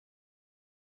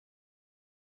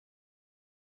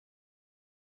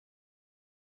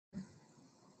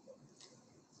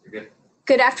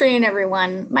Good afternoon,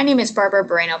 everyone. My name is Barbara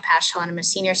Moreno-Paschal, and I'm a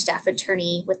senior staff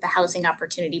attorney with the Housing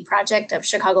Opportunity Project of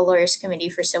Chicago Lawyers Committee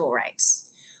for Civil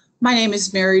Rights. My name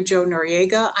is Mary Jo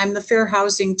Noriega. I'm the Fair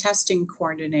Housing Testing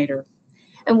Coordinator.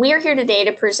 And we are here today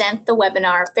to present the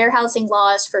webinar, Fair Housing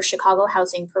Laws for Chicago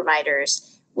Housing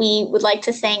Providers. We would like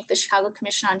to thank the Chicago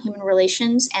Commission on Human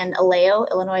Relations and ILEO,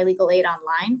 Illinois Legal Aid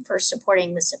Online, for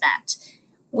supporting this event.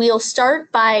 We'll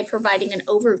start by providing an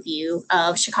overview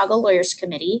of Chicago Lawyers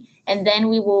Committee, and then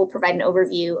we will provide an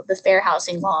overview of the fair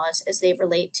housing laws as they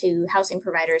relate to housing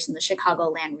providers in the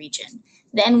Chicagoland region.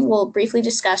 Then we'll briefly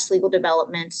discuss legal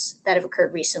developments that have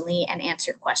occurred recently and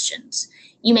answer questions.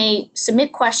 You may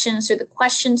submit questions through the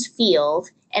questions field,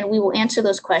 and we will answer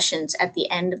those questions at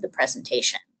the end of the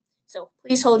presentation. So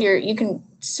please you can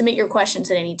submit your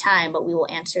questions at any time, but we will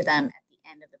answer them at the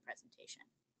end of the presentation.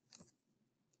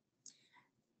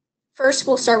 First,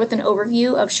 we'll start with an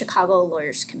overview of Chicago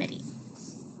Lawyers Committee.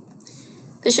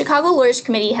 The Chicago Lawyers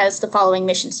Committee has the following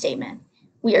mission statement.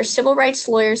 We are civil rights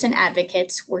lawyers and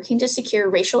advocates working to secure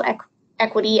racial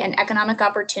equity and economic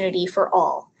opportunity for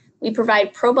all. We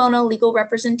provide pro bono legal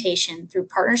representation through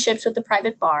partnerships with the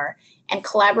private bar and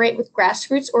collaborate with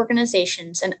grassroots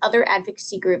organizations and other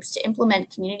advocacy groups to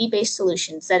implement community-based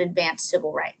solutions that advance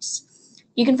civil rights.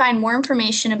 You can find more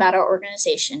information about our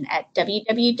organization at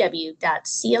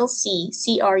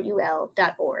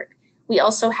www.clccrul.org. We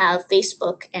also have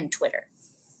Facebook and Twitter.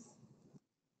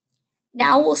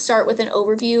 Now we'll start with an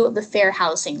overview of the fair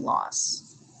housing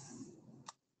laws.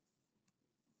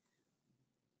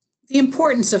 The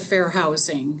importance of fair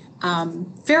housing.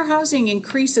 Fair housing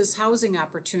increases housing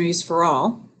opportunities for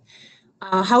all.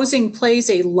 Housing plays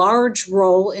a large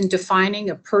role in defining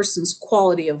a person's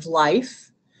quality of life.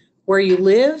 Where you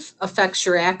live affects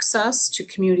your access to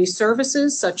community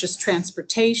services such as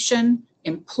transportation,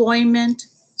 employment,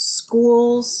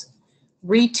 schools,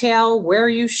 retail, where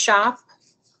you shop.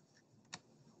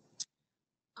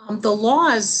 The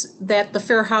laws that the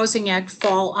Fair Housing Act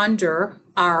fall under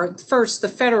are first the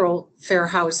Federal Fair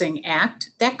Housing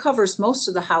Act. That covers most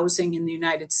of the housing in the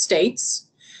United States.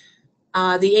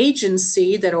 The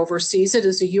agency that oversees it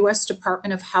is the U.S.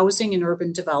 Department of Housing and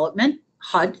Urban Development,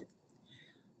 HUD.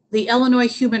 The Illinois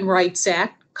Human Rights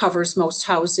Act covers most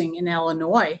housing in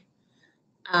Illinois.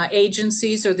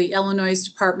 Agencies are the Illinois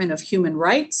Department of Human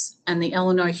Rights and the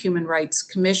Illinois Human Rights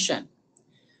Commission.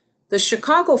 The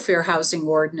Chicago Fair Housing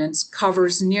Ordinance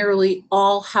covers nearly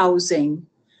all housing,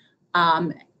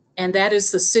 and that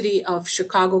is the City of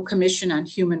Chicago Commission on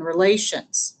Human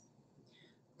Relations.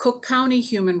 Cook County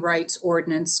Human Rights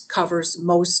Ordinance covers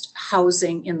most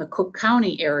housing in the Cook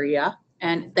County area,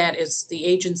 and that is the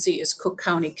agency is Cook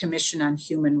County Commission on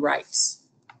Human Rights.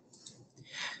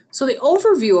 So the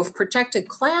overview of protected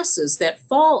classes that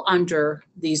fall under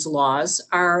these laws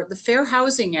are the Fair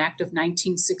Housing Act of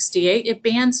 1968. It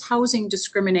bans housing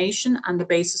discrimination on the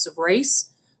basis of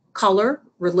race, color,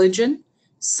 religion,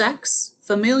 sex,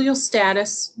 familial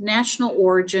status, national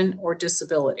origin, or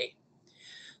disability.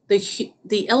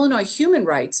 The Illinois Human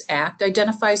Rights Act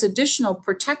identifies additional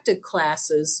protected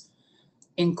classes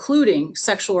including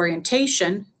sexual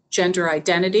orientation, gender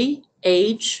identity,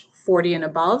 age, 40 and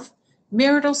above,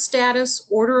 marital status,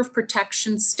 order of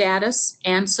protection status,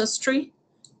 ancestry,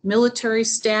 military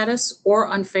status, or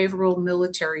unfavorable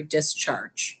military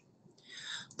discharge.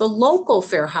 The local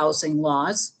fair housing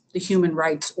laws, the human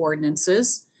rights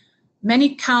ordinances,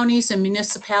 many counties and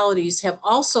municipalities have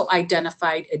also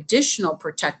identified additional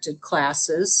protected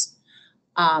classes,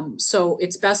 so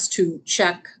it's best to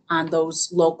check on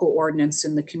those local ordinances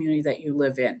in the community that you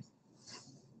live in.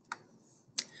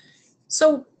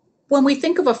 So when we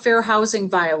think of a fair housing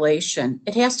violation,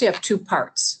 it has to have two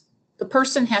parts. The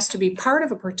person has to be part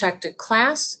of a protected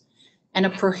class, and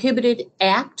a prohibited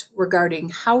act regarding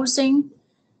housing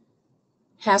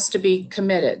has to be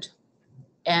committed.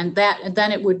 And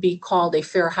then it would be called a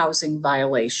fair housing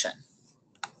violation.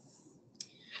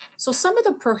 So some of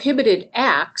the prohibited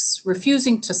acts,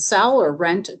 refusing to sell or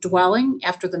rent a dwelling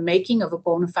after the making of a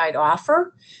bona fide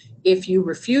offer. If you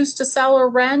refuse to sell or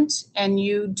rent and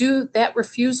you do, that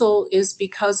refusal is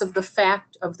because of the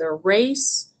fact of their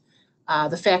race,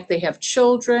 the fact they have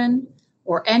children,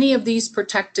 or any of these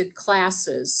protected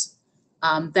classes,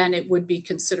 then it would be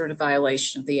considered a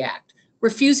violation of the act.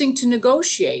 Refusing to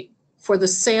negotiate for the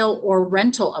sale or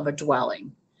rental of a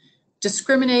dwelling.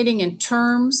 Discriminating in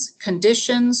terms,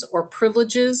 conditions, or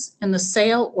privileges in the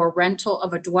sale or rental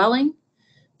of a dwelling.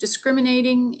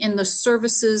 Discriminating in the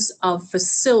services of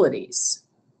facilities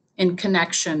in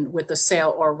connection with the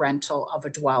sale or rental of a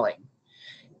dwelling.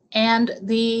 And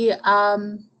the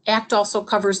Act also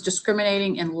covers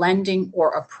discriminating in lending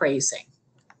or appraising.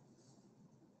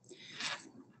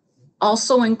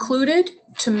 Also included,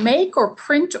 to make or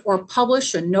print or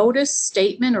publish a notice,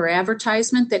 statement, or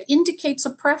advertisement that indicates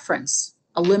a preference,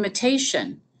 a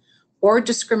limitation, or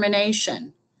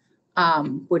discrimination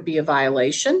would be a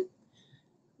violation.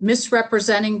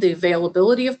 Misrepresenting the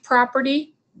availability of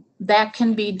property, that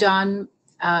can be done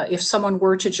if someone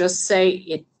were to just say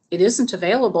it isn't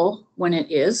available when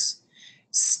it is.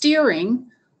 Steering,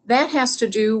 that has to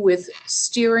do with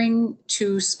steering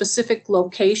to specific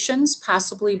locations,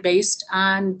 possibly based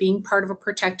on being part of a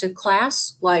protected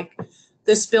class, like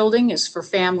this building is for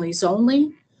families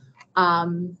only,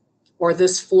 or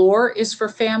this floor is for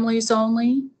families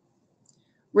only.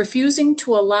 Refusing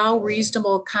to allow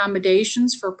reasonable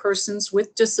accommodations for persons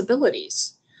with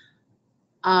disabilities.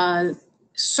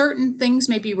 Certain things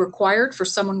may be required for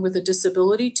someone with a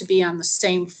disability to be on the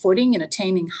same footing in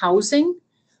attaining housing.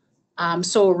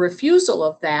 So a refusal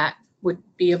of that would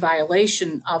be a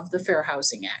violation of the Fair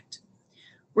Housing Act.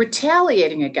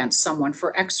 Retaliating against someone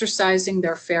for exercising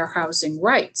their fair housing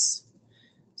rights.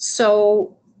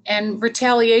 And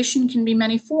retaliation can be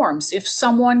many forms. If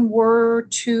someone were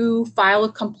to file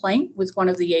a complaint with one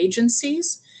of the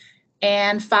agencies,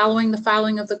 and following the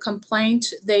filing of the complaint,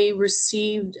 they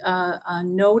received a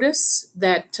notice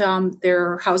that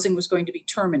their housing was going to be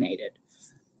terminated,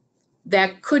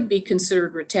 that could be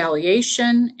considered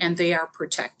retaliation, and they are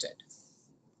protected.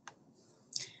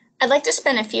 I'd like to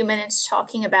spend a few minutes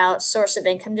talking about source of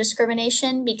income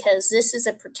discrimination, because this is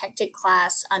a protected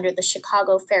class under the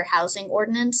Chicago Fair Housing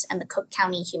Ordinance and the Cook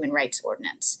County Human Rights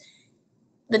Ordinance.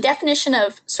 The definition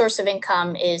of source of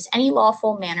income is any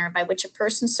lawful manner by which a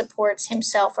person supports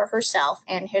himself or herself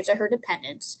and his or her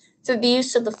dependents through the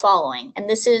use of the following. And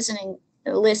this is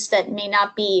a list that may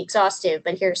not be exhaustive,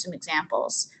 but here are some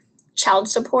examples. Child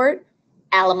support,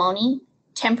 alimony,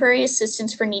 temporary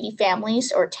assistance for needy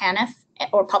families or TANF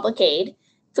or public aid,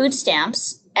 food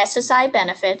stamps, SSI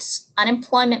benefits,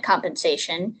 unemployment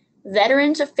compensation,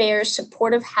 Veterans Affairs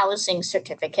Supportive Housing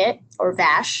Certificate or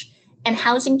VASH, and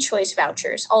housing choice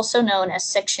vouchers, also known as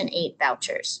Section 8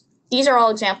 vouchers. These are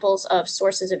all examples of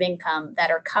sources of income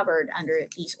that are covered under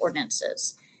these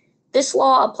ordinances. This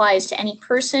law applies to any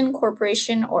person,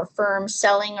 corporation, or firm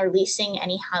selling or leasing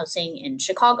any housing in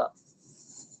Chicago.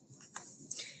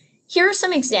 Here are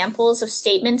some examples of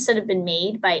statements that have been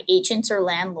made by agents or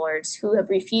landlords who have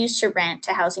refused to rent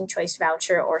to Housing Choice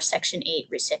Voucher or Section 8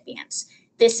 recipients.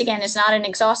 This, again, is not an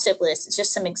exhaustive list. It's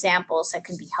just some examples that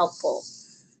can be helpful.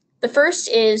 The first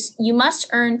is, you must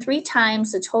earn 3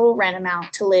 times the total rent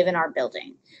amount to live in our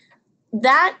building.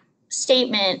 That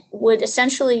statement would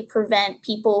essentially prevent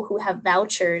people who have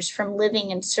vouchers from living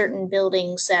in certain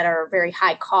buildings that are very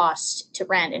high cost to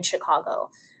rent in Chicago.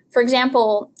 For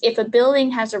example, if a building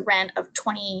has a rent of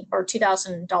 $20,000 or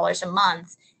 $2,000 a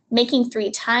month, making 3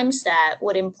 times that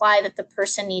would imply that the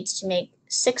person needs to make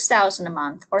 $6,000 a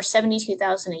month or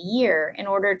 $72,000 a year in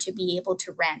order to be able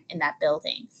to rent in that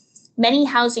building. Many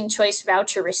Housing Choice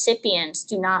Voucher recipients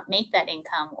do not make that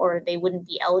income, or they wouldn't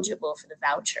be eligible for the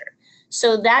voucher.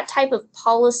 So that type of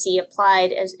policy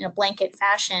applied as in a blanket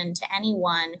fashion to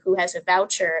anyone who has a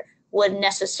voucher would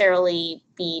necessarily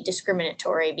be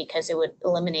discriminatory, because it would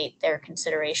eliminate their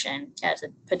consideration as a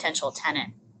potential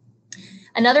tenant.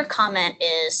 Another comment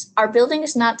is, our building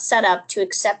is not set up to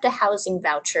accept a housing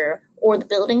voucher, or the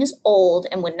building is old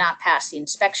and would not pass the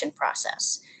inspection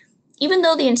process. Even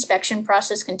though the inspection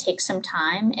process can take some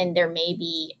time and there may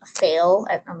be a fail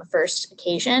on the first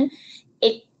occasion,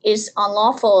 it is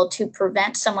unlawful to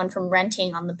prevent someone from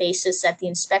renting on the basis that the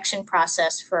inspection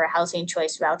process for a Housing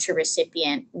Choice Voucher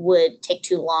recipient would take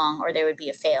too long or there would be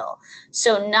a fail.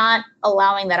 So not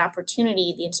allowing that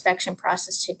opportunity, the inspection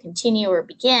process to continue or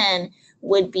begin,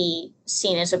 would be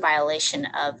seen as a violation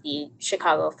of the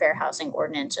Chicago Fair Housing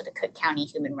Ordinance or the Cook County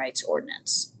Human Rights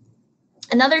Ordinance.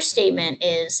 Another statement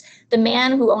is, the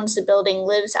man who owns the building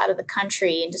lives out of the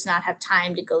country and does not have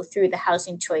time to go through the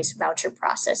Housing Choice Voucher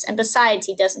process. And besides,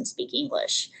 he doesn't speak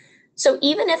English. So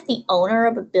even if the owner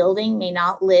of a building may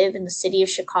not live in the city of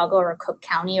Chicago or Cook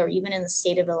County or even in the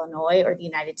state of Illinois or the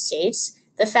United States,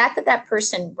 the fact that that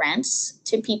person rents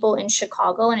to people in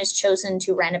Chicago and has chosen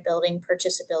to rent a building,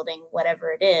 purchase a building,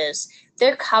 whatever it is,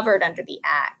 they're covered under the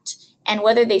Act. And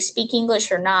whether they speak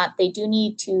English or not, they do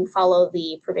need to follow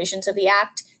the provisions of the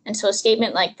Act. And so a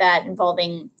statement like that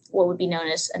involving what would be known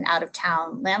as an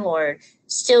out-of-town landlord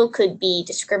still could be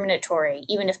discriminatory,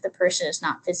 even if the person is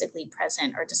not physically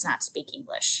present or does not speak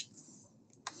English.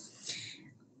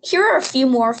 Here are a few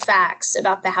more facts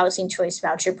about the Housing Choice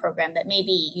Voucher program that may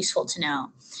be useful to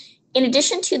know. In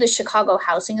addition to the Chicago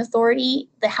Housing Authority,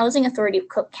 the Housing Authority of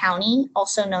Cook County,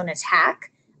 also known as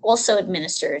HAC, also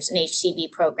administers an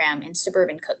HCV program in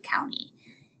suburban Cook County.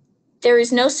 There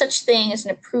is no such thing as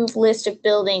an approved list of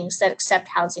buildings that accept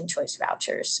housing choice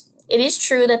vouchers. It is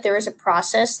true that there is a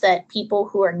process that people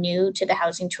who are new to the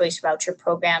housing choice voucher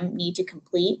program need to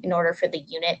complete in order for the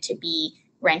unit to be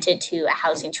rented to a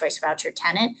housing choice voucher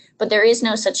tenant, but there is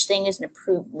no such thing as an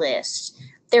approved list.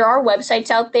 There are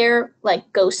websites out there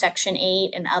like Go Section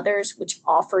 8 and others which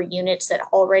offer units that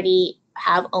already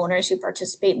have owners who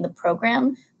participate in the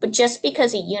program, but just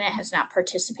because a unit has not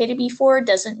participated before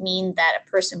doesn't mean that a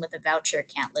person with a voucher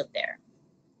can't live there.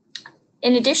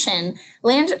 In addition,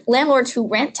 landlords who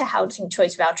rent to housing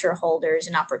choice voucher holders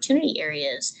in opportunity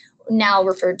areas, now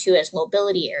referred to as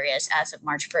mobility areas as of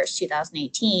March 1st,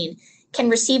 2018, can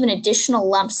receive an additional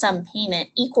lump sum payment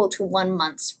equal to 1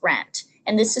 month's rent.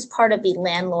 And this is part of the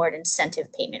Landlord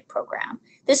Incentive Payment Program.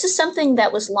 This is something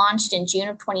that was launched in June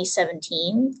of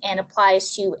 2017 and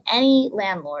applies to any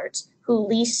landlords who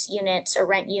lease units or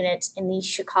rent units in the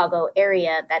Chicago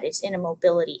area that is in a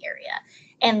mobility area.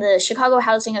 And the Chicago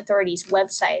Housing Authority's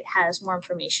website has more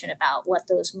information about what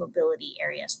those mobility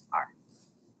areas are.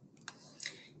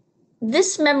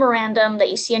 This memorandum that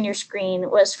you see on your screen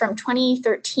was from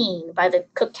 2013 by the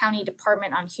Cook County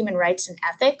Department on Human Rights and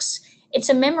Ethics. It's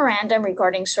a memorandum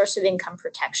regarding source of income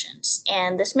protections.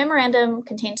 And this memorandum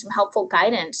contains some helpful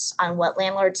guidance on what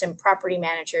landlords and property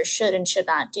managers should and should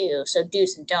not do, so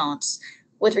do's and don'ts,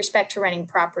 with respect to renting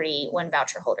property when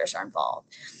voucher holders are involved.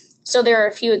 So there are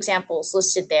a few examples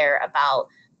listed there about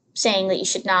saying that you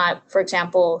should not, for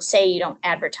example, say you don't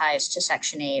advertise to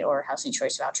Section 8 or housing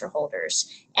choice voucher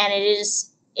holders. And it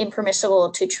is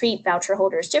impermissible to treat voucher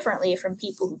holders differently from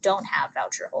people who don't have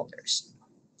voucher holders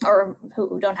or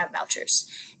who don't have vouchers.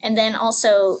 And then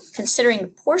also considering the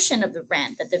portion of the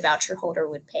rent that the voucher holder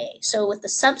would pay. So with the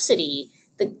subsidy,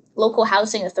 the local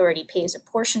housing authority pays a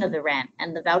portion of the rent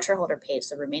and the voucher holder pays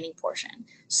the remaining portion.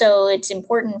 So it's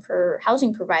important for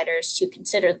housing providers to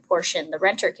consider the portion the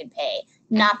renter can pay,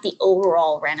 not the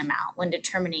overall rent amount when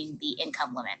determining the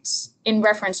income limits, in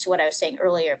reference to what I was saying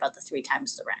earlier about the 3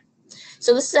 times the rent.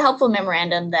 So this is a helpful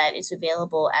memorandum that is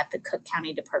available at the Cook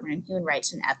County Department of Human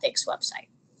Rights and Ethics website.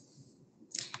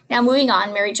 Now moving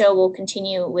on, Mary Jo will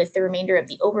continue with the remainder of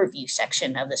the overview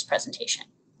section of this presentation.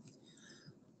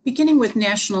 Beginning with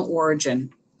national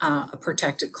origin, a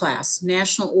protected class.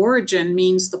 National origin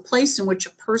means the place in which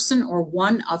a person or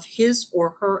one of his or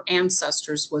her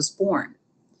ancestors was born.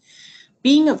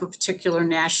 Being of a particular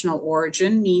national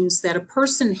origin means that a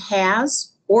person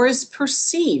has or is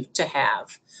perceived to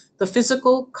have the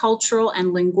physical, cultural,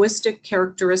 and linguistic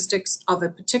characteristics of a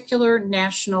particular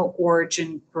national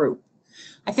origin group.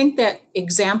 I think that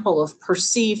example of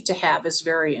perceived to have is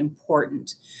very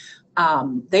important.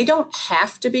 They don't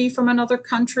have to be from another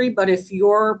country, but if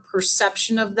your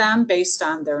perception of them based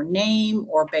on their name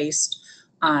or based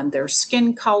on their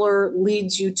skin color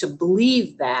leads you to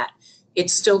believe that, it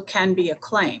still can be a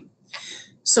claim.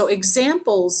 So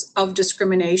examples of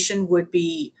discrimination would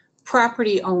be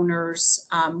property owners,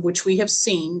 which we have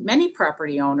seen, many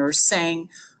property owners saying,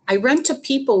 I rent to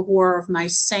people who are of my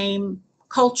same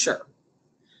culture.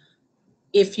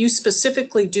 If you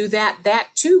specifically do that, that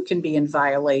too can be in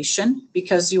violation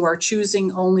because you are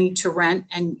choosing only to rent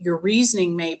and your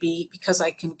reasoning may be because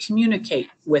I can communicate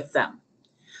with them.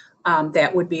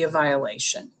 That would be a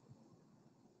violation.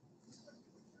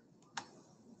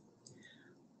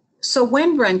 So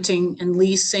when renting and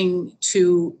leasing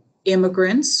to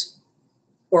immigrants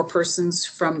or persons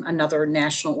from another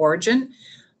national origin,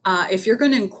 if you're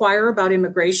going to inquire about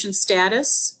immigration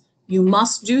status, you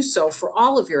must do so for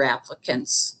all of your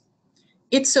applicants.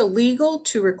 It's illegal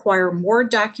to require more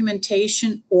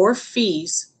documentation or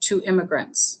fees to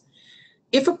immigrants.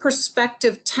 If a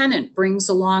prospective tenant brings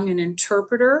along an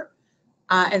interpreter,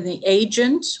 and the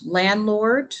agent,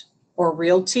 landlord, or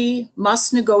realty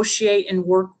must negotiate and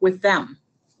work with them.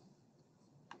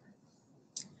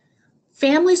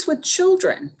 Families with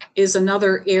children is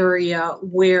another area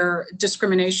where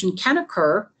discrimination can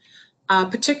occur,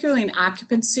 particularly in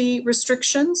occupancy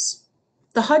restrictions.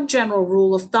 The HUD general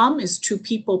rule of thumb is 2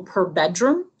 people per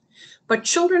bedroom, but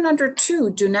children under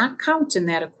 2 do not count in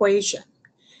that equation.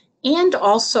 And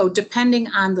also, depending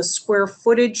on the square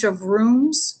footage of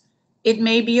rooms, it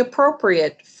may be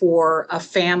appropriate for a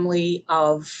family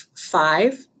of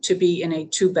 5 to be in a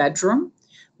 2-bedroom,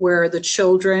 where the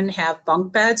children have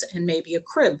bunk beds and maybe a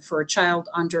crib for a child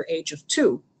under age of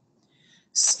 2.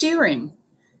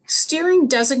 Steering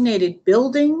designated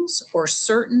buildings or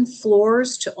certain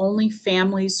floors to only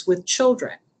families with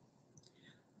children.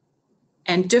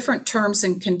 And different terms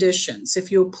and conditions.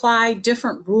 If you apply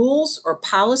different rules or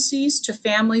policies to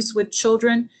families with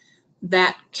children,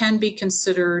 that can be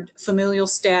considered familial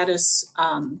status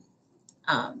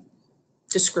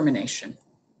discrimination.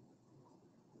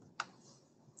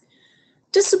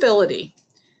 Disability.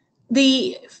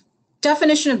 The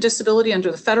definition of disability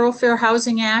under the Federal Fair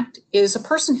Housing Act is a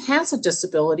person has a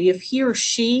disability if he or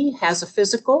she has a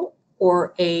physical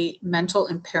or a mental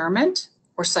impairment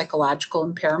or psychological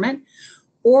impairment,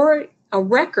 or a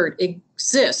record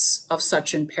exists of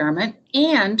such impairment,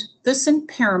 and this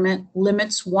impairment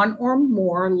limits one or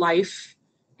more life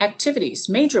activities,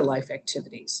 major life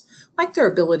activities, like their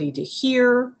ability to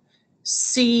hear,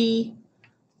 see,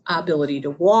 ability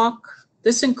to walk.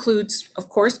 This includes, of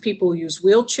course, people who use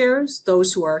wheelchairs,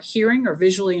 those who are hearing or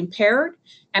visually impaired,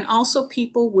 and also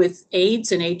people with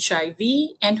AIDS and HIV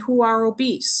and who are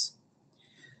obese.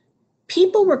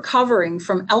 People recovering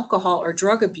from alcohol or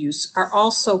drug abuse are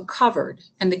also covered,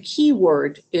 and the key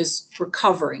word is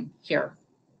recovering here.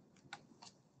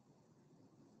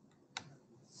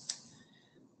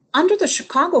 Under the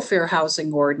Chicago Fair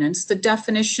Housing Ordinance, the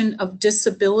definition of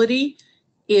disability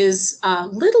is a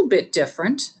little bit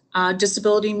different.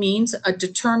 Disability means a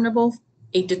determinable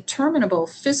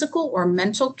physical or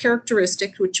mental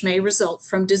characteristic which may result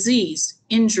from disease,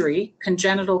 injury,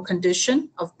 congenital condition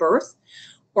of birth,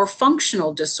 or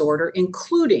functional disorder,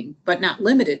 including but not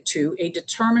limited to a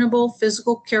determinable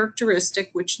physical characteristic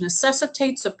which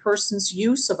necessitates a person's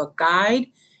use of a guide,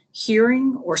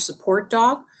 hearing, or support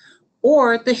dog,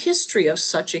 or the history of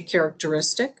such a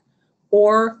characteristic,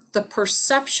 or the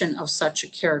perception of such a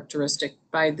characteristic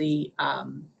by the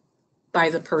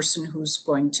person who's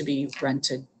going to be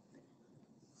rented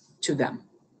to them.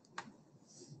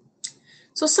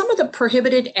 So some of the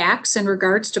prohibited acts in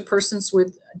regards to persons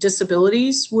with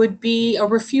disabilities would be a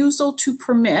refusal to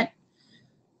permit,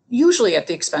 usually at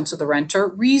the expense of the renter,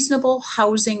 reasonable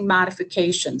housing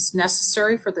modifications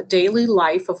necessary for the daily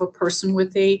life of a person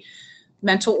with a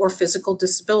mental or physical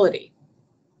disability.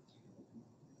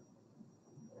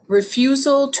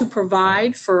 Refusal to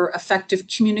provide for effective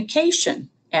communication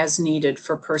as needed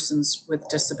for persons with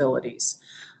disabilities.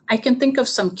 I can think of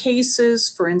some cases,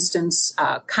 for instance,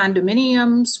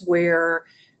 condominiums where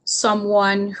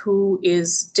someone who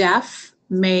is deaf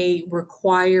may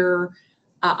require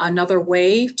another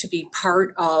way to be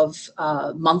part of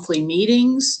monthly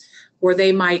meetings, where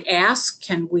they might ask,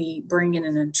 can we bring in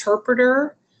an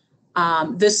interpreter?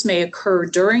 This may occur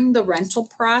during the rental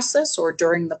process or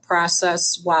during the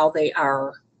process while they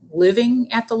are living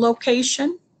at the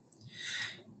location.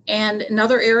 And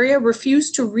another area, refuse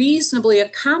to reasonably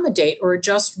accommodate or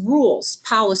adjust rules,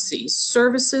 policies,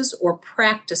 services, or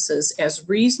practices as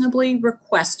reasonably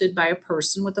requested by a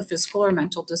person with a physical or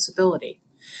mental disability.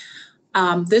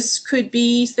 This could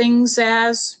be things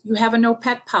as you have a no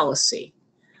pet policy.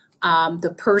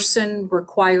 The person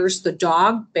requires the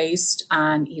dog based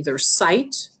on either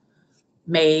sight,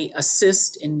 may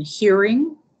assist in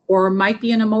hearing, or might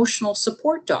be an emotional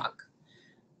support dog.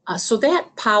 So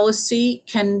that policy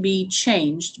can be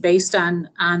changed based on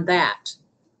that.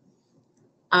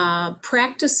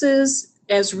 Practices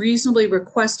as reasonably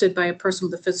requested by a person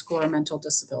with a physical or mental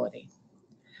disability.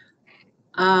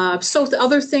 So the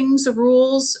other things, the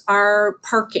rules are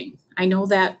parking. I know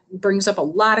that brings up a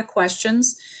lot of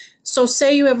questions. So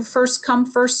say you have a first come,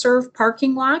 first serve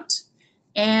parking lot,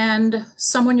 and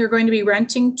someone you're going to be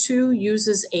renting to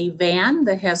uses a van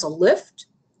that has a lift.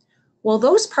 Well,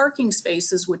 those parking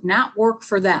spaces would not work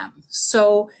for them.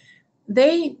 So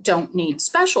they don't need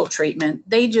special treatment.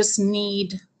 They just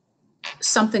need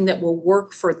something that will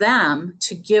work for them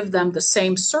to give them the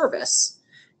same service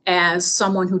as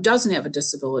someone who doesn't have a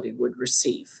disability would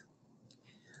receive.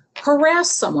 Harass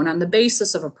someone on the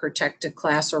basis of a protected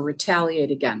class or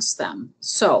retaliate against them.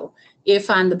 So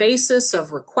if on the basis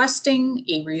of requesting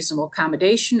a reasonable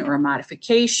accommodation or a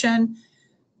modification,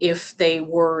 if they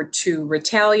were to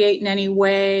retaliate in any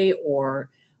way or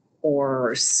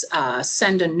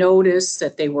send a notice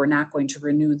that they were not going to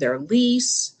renew their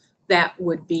lease, that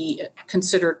would be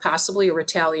considered possibly a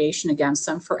retaliation against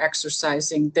them for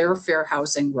exercising their fair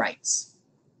housing rights.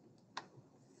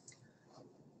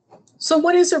 So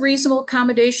what is a reasonable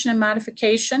accommodation and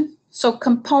modification? So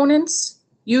components,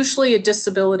 usually a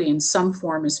disability in some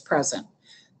form is present.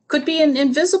 Could be an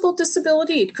invisible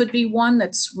disability. It could be one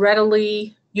that's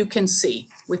readily you can see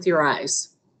with your eyes.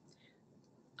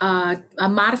 A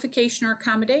modification or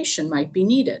accommodation might be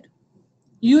needed.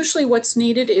 Usually what's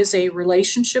needed is a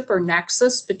relationship or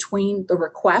nexus between the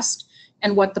request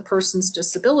and what the person's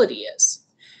disability is.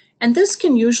 And this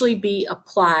can usually be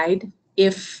applied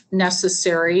if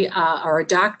necessary, or a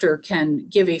doctor can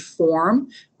give a form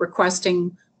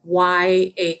requesting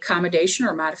why a accommodation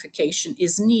or modification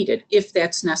is needed if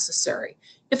that's necessary.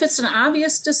 If it's an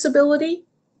obvious disability,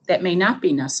 that may not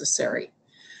be necessary.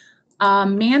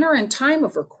 Manner and time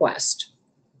of request.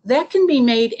 That can be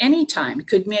made anytime.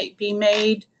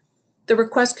 The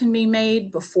request can be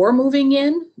made before moving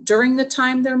in, during the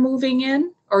time they're moving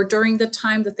in, or during the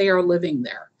time that they are living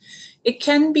there. It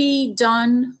can be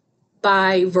done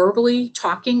by verbally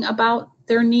talking about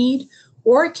their need,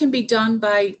 or it can be done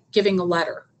by giving a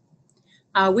letter.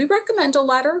 We recommend a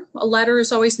letter. A letter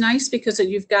is always nice because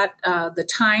you've got the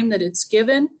time that it's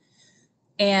given.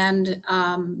 And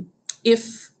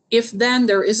if then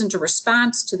there isn't a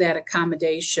response to that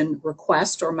accommodation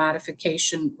request or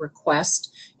modification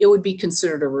request, it would be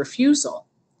considered a refusal.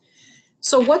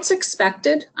 So what's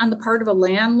expected on the part of a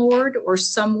landlord or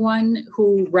someone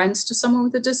who rents to someone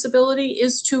with a disability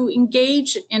is to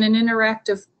engage in an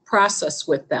interactive process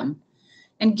with them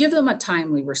and give them a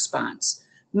timely response.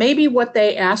 Maybe what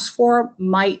they ask for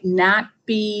might not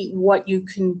be what you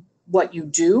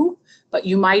do, but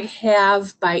you might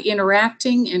have, by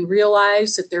interacting and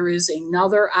realize that there is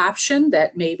another option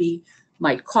that maybe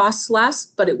might cost less,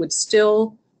 but it would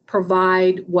still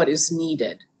provide what is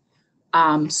needed.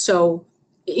 So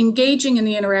engaging in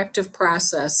the interactive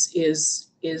process is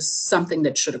something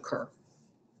that should occur.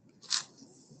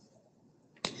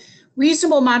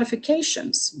 Reasonable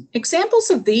modifications.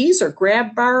 Examples of these are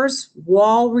grab bars,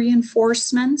 wall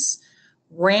reinforcements,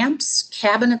 ramps,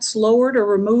 cabinets lowered or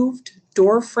removed,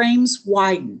 door frames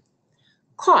widened.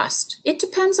 Cost. It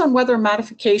depends on whether a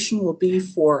modification will be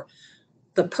for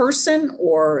the person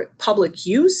or public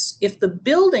use. If the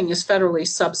building is federally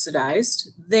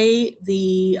subsidized, they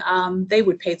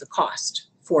would pay the cost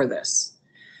for this.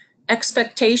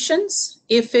 Expectations.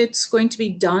 If it's going to be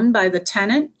done by the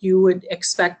tenant, you would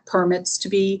expect permits to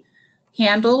be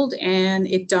handled and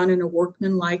it done in a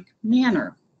workmanlike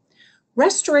manner.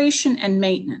 Restoration and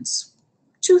maintenance.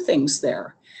 Two things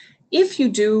there. If you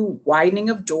do widening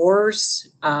of doors,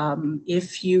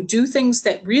 if you do things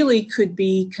that really could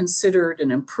be considered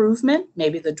an improvement,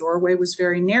 maybe the doorway was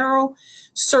very narrow,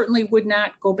 certainly would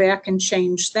not go back and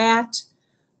change that.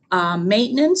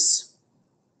 Maintenance.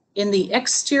 In the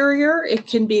exterior, it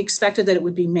can be expected that it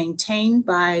would be maintained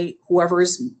by whoever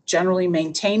is generally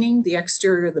maintaining the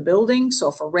exterior of the building. So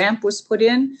if a ramp was put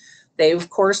in, they of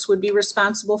course would be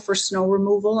responsible for snow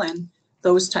removal and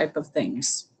those type of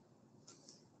things.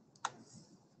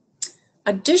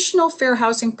 Additional fair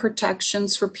housing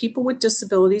protections for people with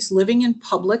disabilities living in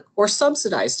public or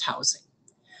subsidized housing.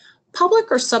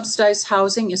 Public or subsidized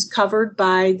housing is covered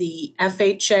by the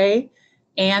FHA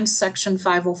and Section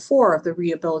 504 of the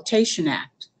Rehabilitation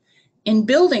Act. In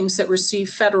buildings that receive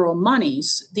federal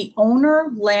monies, the owner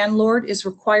landlord is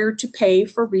required to pay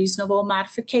for reasonable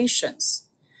modifications.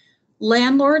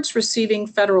 Landlords receiving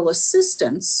federal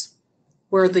assistance,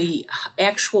 where the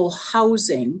actual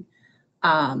housing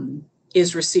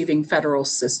is receiving federal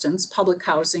assistance, public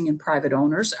housing and private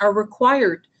owners are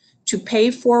required to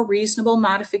pay for reasonable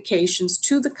modifications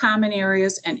to the common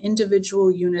areas and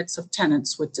individual units of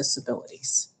tenants with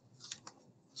disabilities.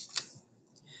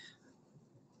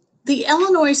 The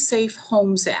Illinois Safe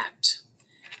Homes Act.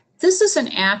 This is an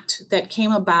act that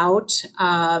came about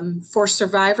for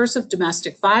survivors of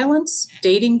domestic violence,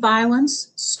 dating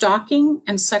violence, stalking,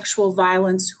 and sexual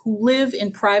violence who live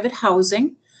in private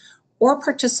housing or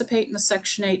participate in the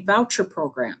Section 8 voucher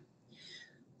program.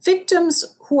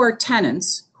 Victims who are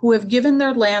tenants who have given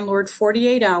their landlord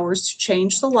 48 hours to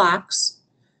change the locks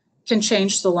can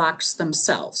change the locks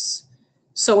themselves.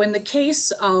 So in the case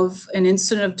of an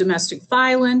incident of domestic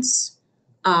violence,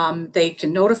 they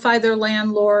can notify their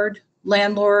landlord.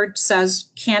 Landlord says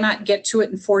cannot get to it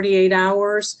in 48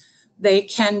 hours. They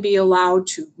can be allowed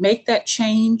to make that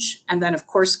change and then of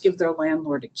course give their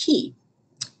landlord a key.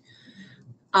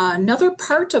 Another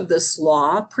part of this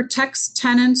law protects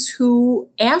tenants who,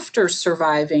 after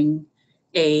surviving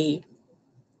a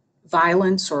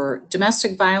violence or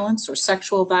domestic violence or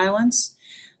sexual violence,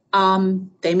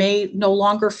 they may no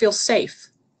longer feel safe.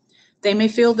 They may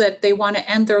feel that they want to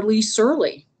end their lease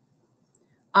early.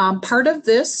 Part of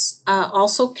this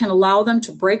also can allow them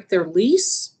to break their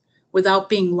lease without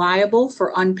being liable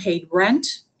for unpaid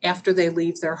rent after they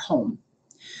leave their home.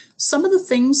 Some of the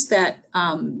things that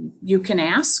you can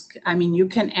ask, you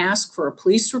can ask for a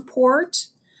police report.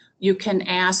 You can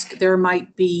ask, there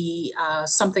might be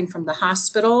something from the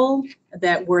hospital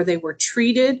where they were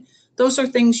treated. Those are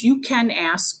things you can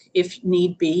ask if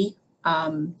need be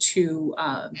to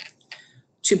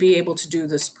be able to do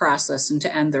this process and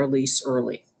to end their lease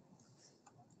early.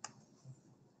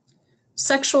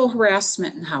 Sexual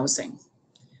harassment in housing.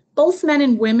 Both men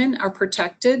and women are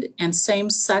protected and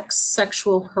same-sex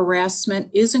sexual harassment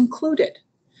is included.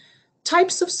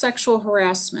 Types of sexual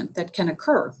harassment that can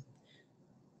occur.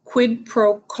 Quid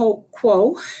pro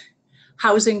quo,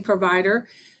 housing provider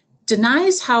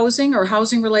denies housing or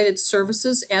housing-related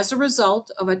services as a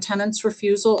result of a tenant's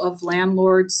refusal of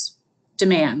landlord's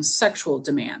demands, sexual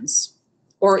demands,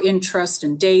 or interest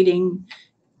in dating.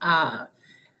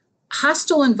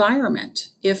 Hostile environment.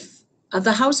 If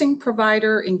the housing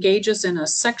provider engages in a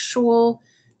sexual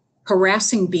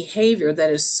harassing behavior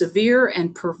that is severe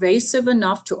and pervasive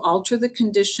enough to alter the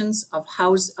conditions of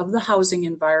the housing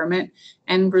environment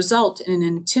and result in an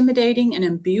intimidating and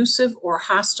abusive or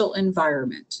hostile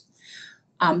environment.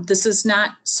 This is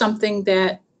not something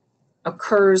that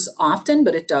occurs often,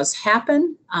 but it does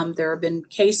happen. There have been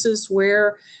cases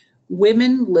where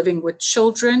women living with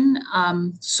children,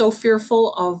 so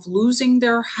fearful of losing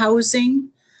their housing,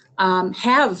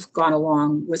 have gone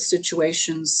along with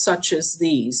situations such as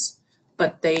these,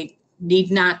 but they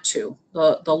need not to.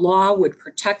 The law would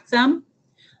protect them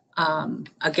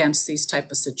against these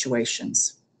type of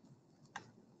situations.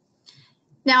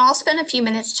 Now I'll spend a few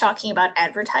minutes talking about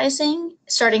advertising,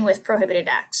 starting with prohibited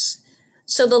acts.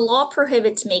 So the law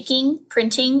prohibits making,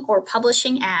 printing, or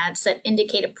publishing ads that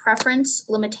indicate a preference,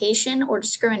 limitation, or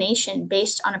discrimination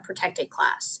based on a protected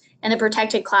class. And the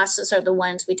protected classes are the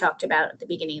ones we talked about at the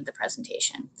beginning of the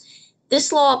presentation.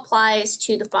 This law applies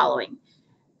to the following: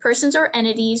 persons or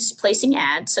entities placing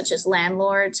ads, such as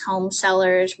landlords, home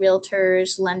sellers,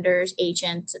 realtors, lenders,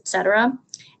 agents, etc.,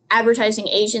 advertising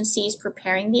agencies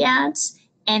preparing the ads,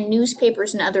 and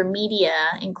newspapers and other media,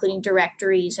 including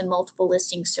directories and multiple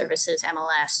listing services,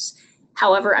 MLS.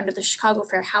 However, under the Chicago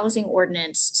Fair Housing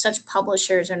Ordinance, such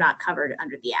publishers are not covered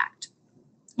under the Act.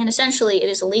 And essentially, it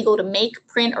is illegal to make,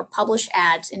 print, or publish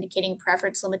ads indicating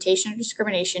preference, limitation, or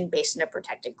discrimination based on a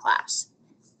protected class.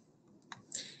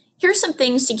 Here are some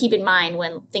things to keep in mind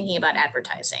when thinking about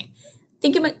advertising.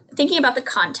 Thinking about the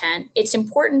content, it's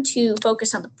important to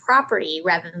focus on the property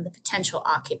rather than the potential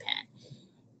occupant.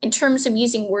 In terms of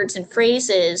using words and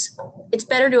phrases, it's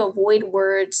better to avoid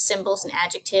words, symbols, and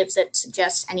adjectives that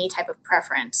suggest any type of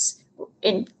preference.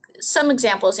 Some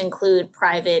examples include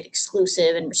private,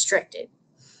 exclusive, and restricted.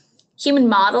 Human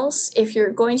models, if you're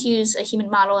going to use a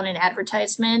human model in an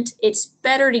advertisement, it's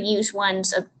better to use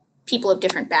ones of people of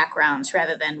different backgrounds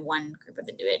rather than one group of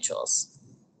individuals.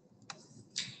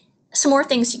 Some more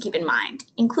things to keep in mind.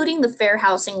 Including the fair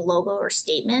housing logo or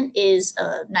statement is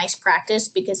a nice practice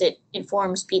because it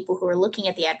informs people who are looking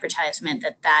at the advertisement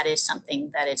that that is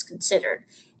something that is considered.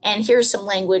 And here's some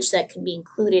language that can be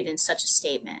included in such a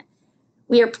statement.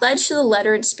 We are pledged to the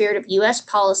letter and spirit of U.S.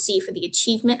 policy for the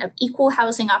achievement of equal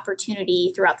housing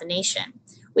opportunity throughout the nation.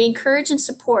 We encourage and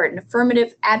support an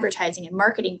affirmative advertising and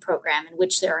marketing program in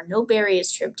which there are no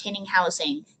barriers to obtaining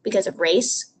housing because of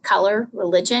race, color,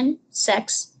 religion,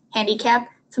 sex, handicap,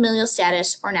 familial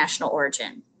status, or national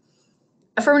origin.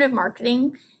 Affirmative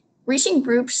marketing, reaching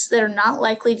groups that are not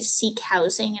likely to seek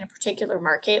housing in a particular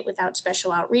market without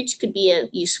special outreach could be a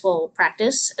useful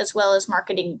practice, as well as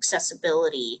marketing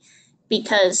accessibility,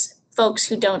 because folks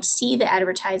who don't see the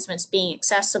advertisements being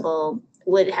accessible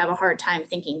would have a hard time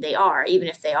thinking they are, even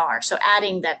if they are. So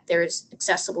adding that there's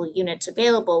accessible units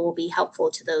available will be helpful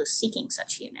to those seeking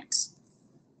such units.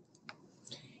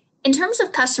 In terms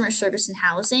of customer service and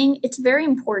housing, it's very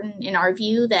important in our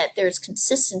view that there's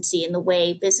consistency in the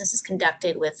way business is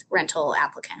conducted with rental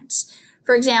applicants.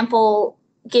 For example,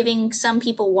 giving some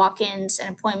people walk-ins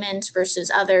and appointments versus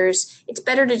others, it's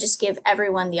better to just give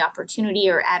everyone the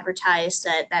opportunity or advertise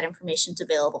that that information is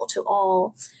available to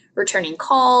all, returning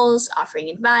calls, offering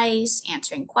advice,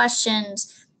 answering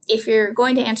questions. If you're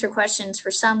going to answer questions for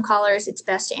some callers, it's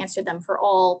best to answer them for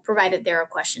all, provided there are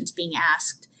questions being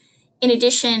asked. In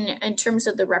addition, in terms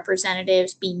of the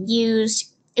representatives being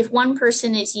used, if one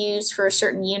person is used for a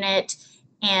certain unit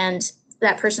and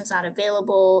that person's not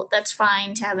available, that's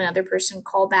fine to have another person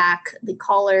call back the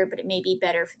caller, but it may be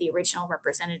better for the original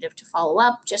representative to follow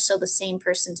up just so the same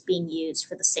person's being used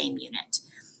for the same unit,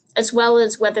 as well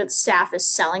as whether the staff is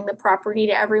selling the property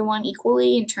to everyone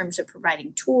equally in terms of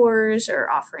providing tours or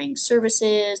offering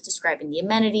services, describing the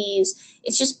amenities.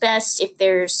 It's just best if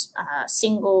there's a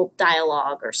single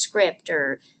dialogue or script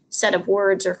or set of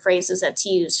words or phrases that's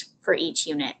used for each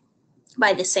unit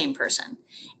by the same person.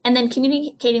 And then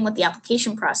communicating what the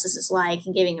application process is like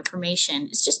and giving information.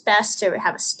 It's just best to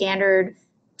have a standard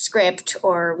script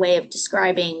or way of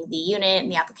describing the unit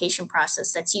and the application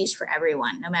process that's used for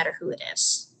everyone, no matter who it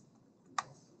is.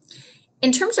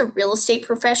 In terms of real estate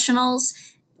professionals,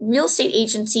 real estate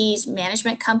agencies,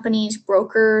 management companies,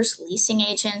 brokers, leasing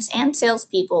agents, and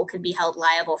salespeople could be held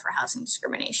liable for housing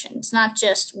discrimination. It's not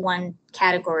just one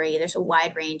category. There's a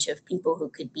wide range of people who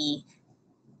could be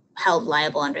held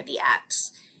liable under the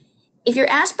acts. If you're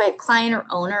asked by a client or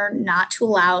owner not to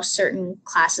allow certain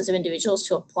classes of individuals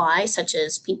to apply, such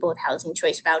as people with housing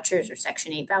choice vouchers or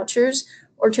Section 8 vouchers,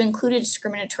 or to include a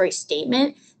discriminatory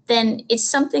statement, then it's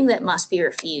something that must be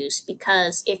refused,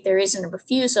 because if there isn't a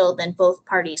refusal, then both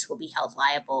parties will be held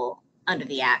liable under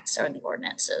the acts or the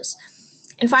ordinances.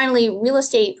 And finally, real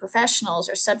estate professionals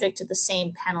are subject to the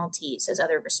same penalties as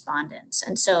other respondents.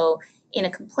 And so in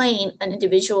a complaint, an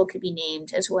individual could be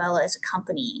named as well as a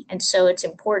company. And so it's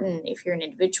important, if you're an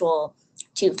individual,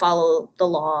 to follow the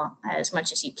law as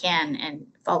much as you can, and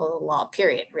follow the law,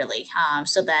 period, really,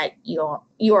 so that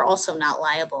you are also not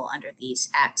liable under these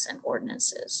acts and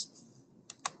ordinances.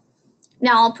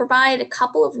 Now, I'll provide a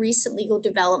couple of recent legal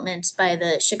developments by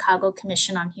the Chicago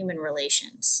Commission on Human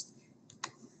Relations.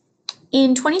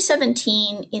 In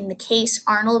 2017, in the case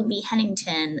Arnold v.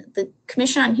 Hennington, the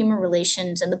Commission on Human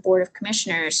Relations and the Board of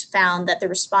Commissioners found that the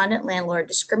respondent landlord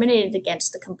discriminated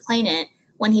against the complainant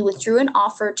when he withdrew an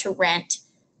offer to rent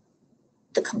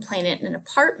the complainant an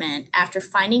apartment after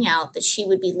finding out that she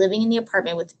would be living in the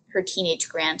apartment with her teenage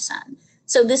grandson.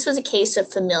 So this was a case of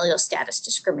familial status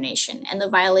discrimination, and the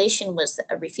violation was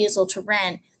a refusal to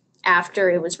rent after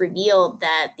it was revealed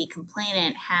that the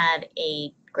complainant had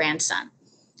a grandson.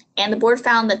 And the board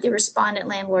found that the respondent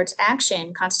landlord's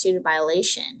action constituted a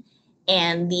violation,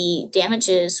 and the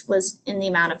damages was in the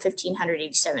amount of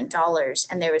 $1,587,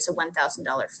 and there was a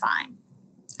 $1,000 fine.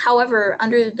 However,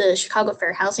 under the Chicago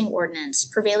Fair Housing Ordinance,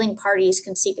 prevailing parties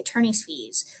can seek attorney's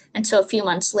fees. And so a few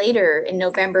months later, in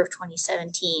November of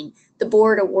 2017, the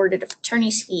board awarded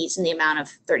attorney's fees in the amount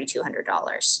of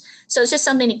 $3,200. So it's just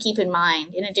something to keep in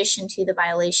mind, in addition to the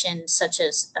violations such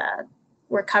as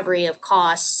recovery of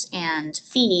costs and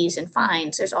fees and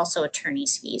fines, there's also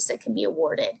attorney's fees that can be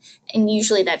awarded. And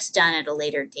usually that's done at a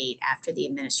later date after the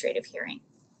administrative hearing.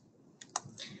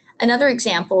 Another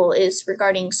example is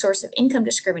regarding source of income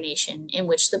discrimination, in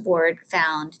which the board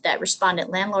found that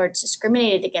respondent landlords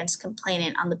discriminated against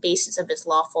complainant on the basis of his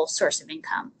lawful source of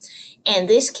income. And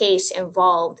this case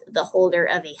involved the holder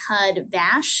of a HUD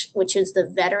VASH, which is the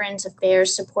Veterans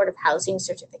Affairs Supportive Housing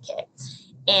Certificate.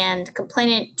 And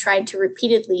complainant tried to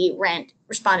repeatedly rent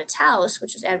respondent's house,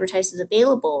 which was advertised as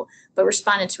available, but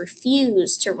respondents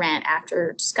refused to rent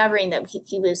after discovering that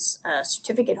he was a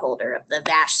certificate holder of the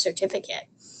VASH certificate.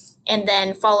 And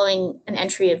then following an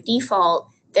entry of default,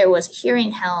 there was a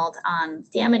hearing held on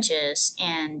damages,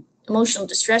 and emotional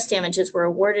distress damages were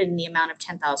awarded in the amount of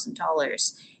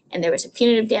 $10,000. And there was a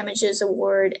punitive damages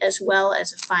award as well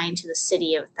as a fine to the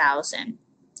city of $1,000.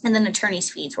 And then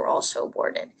attorney's fees were also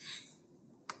awarded.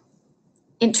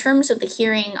 In terms of the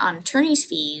hearing on attorney's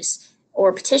fees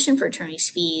or petition for attorney's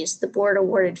fees, the board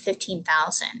awarded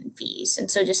 $15,000 fees. And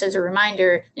so just as a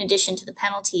reminder, in addition to the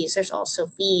penalties, there's also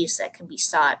fees that can be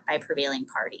sought by prevailing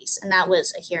parties. And that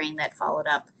was a hearing that followed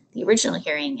up the original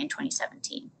hearing in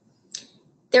 2017.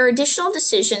 There are additional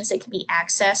decisions that can be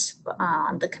accessed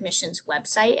on the Commission's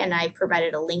website, and I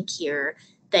provided a link here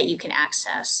that you can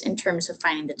access in terms of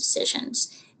finding the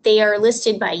decisions. They are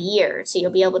listed by year, so you'll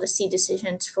be able to see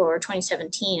decisions for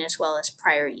 2017 as well as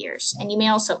prior years. And you may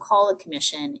also call the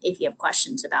Commission if you have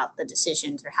questions about the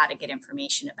decisions or how to get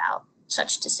information about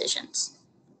such decisions.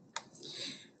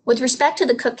 With respect to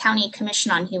the Cook County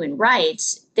Commission on Human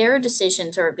Rights, their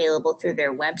decisions are available through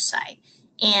their website.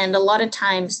 And a lot of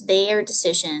times their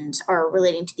decisions are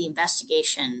relating to the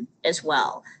investigation as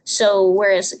well. So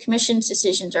whereas the Commission's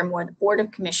decisions are more the Board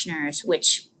of Commissioners,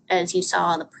 which, as you saw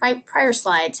on the prior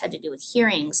slides, had to do with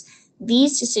hearings,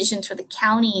 these decisions for the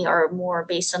county are more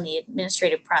based on the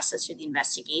administrative process or the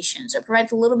investigation. So it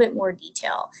provides a little bit more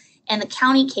detail. And the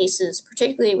county cases,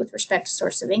 particularly with respect to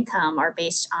source of income, are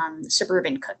based on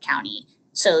suburban Cook County.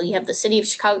 So you have the City of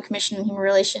Chicago Commission on Human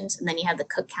Relations, and then you have the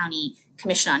Cook County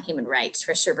Commission on Human Rights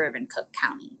for suburban Cook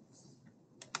County.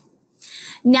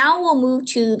 Now we'll move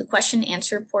to the question and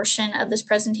answer portion of this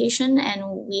presentation, and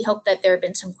we hope that there have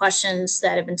been some questions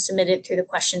that have been submitted through the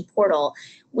question portal.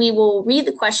 We will read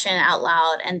the question out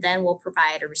loud, and then we'll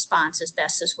provide a response as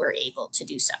best as we're able to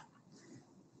do so.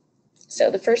 So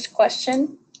the first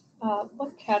question.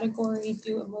 What category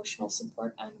do emotional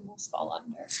support animals fall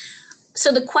under?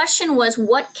 So the question was,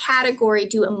 what category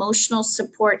do emotional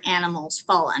support animals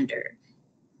fall under?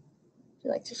 Would you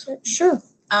like to start? Sure.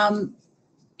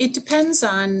 It depends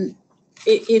on,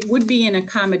 it would be an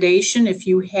accommodation if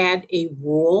you had a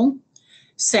rule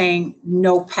saying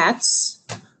no pets.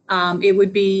 It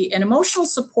would be, an emotional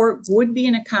support would be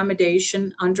an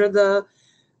accommodation under the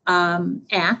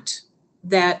act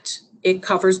that it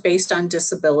covers based on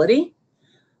disability.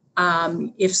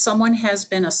 If someone has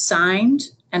been assigned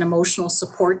an emotional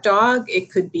support dog, it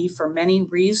could be for many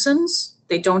reasons.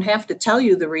 They don't have to tell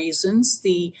you the reasons.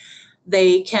 The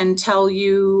They can tell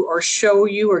you or show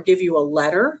you or give you a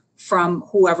letter from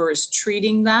whoever is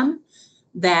treating them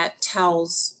that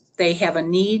tells they have a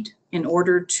need. In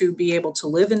order to be able to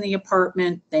live in the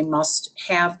apartment, they must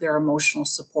have their emotional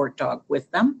support dog with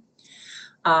them.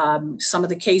 Some of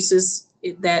the cases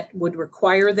that would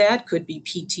require that could be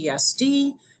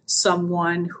PTSD,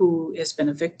 someone who has been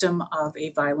a victim of a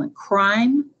violent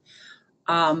crime.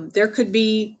 There could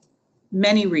be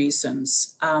many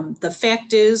reasons. The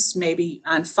fact is, maybe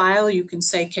on file, you can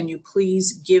say, can you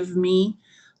please give me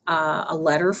a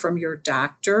letter from your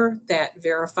doctor that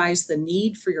verifies the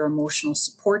need for your emotional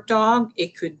support dog.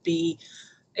 It could be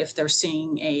if they're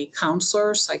seeing a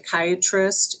counselor,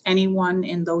 psychiatrist, anyone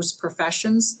in those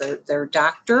professions, their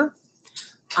doctor.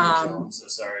 I'm so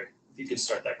sorry. If you could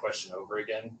start that question over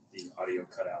again, the audio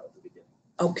cut out at the beginning.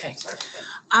 Okay. Sorry.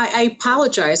 I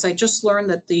apologize. I just learned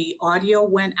that the audio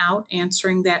went out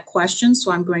answering that question,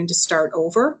 so I'm going to start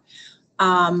over.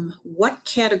 What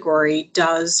category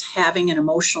does having an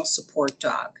emotional support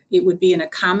dog? It would be an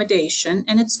accommodation,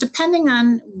 and it's depending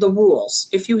on the rules.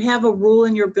 If you have a rule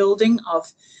in your building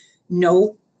of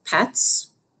no pets,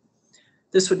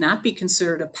 this would not be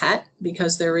considered a pet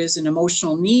because there is an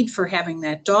emotional need for having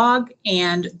that dog,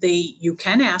 and you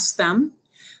can ask them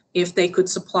if they could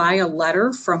supply a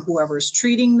letter from whoever is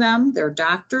treating them, their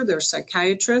doctor, their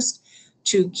psychiatrist,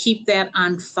 to keep that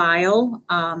on file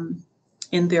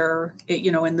in their,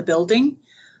 in the building.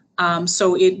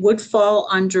 So it would fall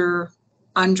under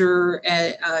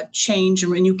a change,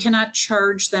 and you cannot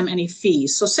charge them any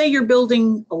fees. So say your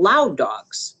building allowed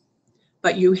dogs,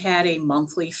 but you had a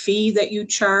monthly fee that you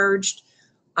charged.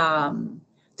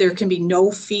 There can be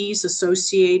no fees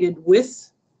associated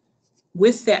with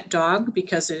that dog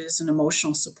because it is an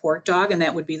emotional support dog, and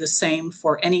that would be the same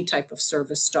for any type of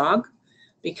service dog,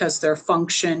 because their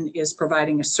function is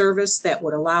providing a service that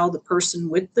would allow the person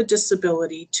with the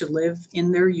disability to live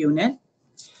in their unit.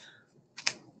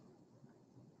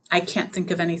 I can't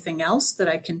think of anything else that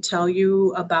I can tell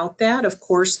you about that. Of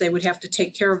course, they would have to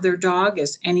take care of their dog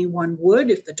as anyone would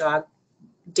if the dog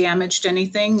damaged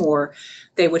anything, or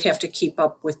they would have to keep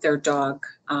up with their dog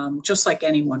just like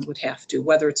anyone would have to,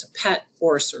 whether it's a pet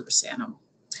or a service animal.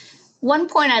 One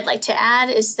point I'd like to add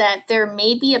is that there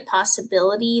may be a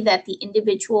possibility that the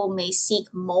individual may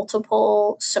seek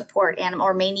multiple support animal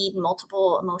or may need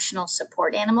multiple emotional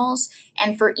support animals.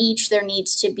 And for each, there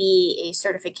needs to be a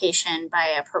certification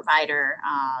by a provider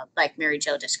like Mary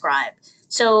Jo described.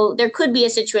 So there could be a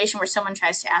situation where someone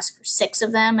tries to ask for 6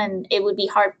 of them, and it would be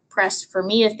hard pressed for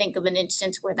me to think of an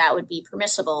instance where that would be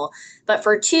permissible. But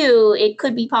for 2, it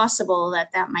could be possible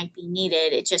that that might be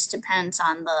needed. It just depends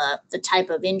on the type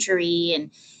of injury,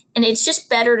 and it's just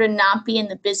better to not be in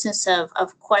the business of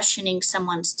questioning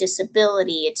someone's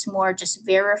disability. It's more just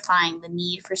verifying the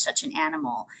need for such an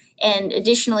animal. And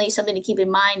additionally, something to keep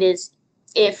in mind is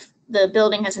if the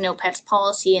building has a no pets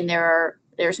policy and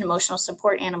there's an emotional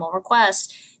support animal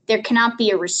request, there cannot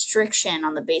be a restriction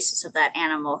on the basis of that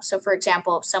animal. So for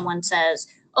example, if someone says,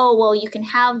 oh, well, you can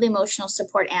have the emotional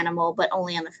support animal, but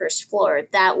only on the first floor,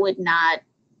 that would not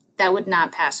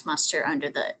pass muster under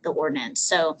the ordinance.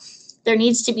 So there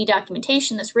needs to be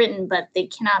documentation that's written, but they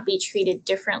cannot be treated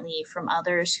differently from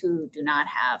others who do not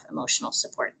have emotional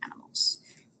support animals.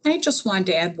 I just wanted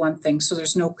to add one thing so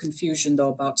there's no confusion, though,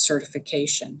 about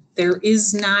certification. There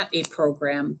is not a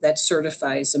program that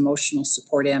certifies emotional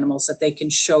support animals that they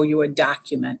can show you a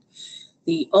document.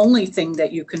 The only thing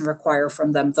that you can require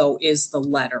from them, though, is the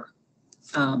letter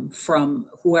from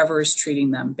whoever is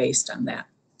treating them based on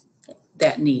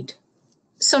that need.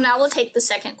 So now we'll take the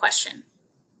second question.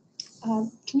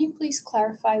 Can you please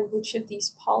clarify which of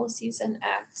these policies and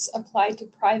acts apply to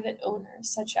private owners,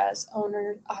 such as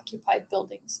owner-occupied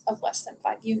buildings of less than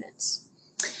 5 units?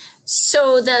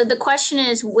 So the question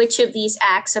is, which of these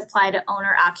acts apply to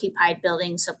owner-occupied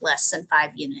buildings of less than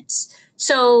 5 units?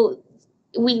 So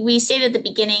we stated at the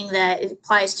beginning that it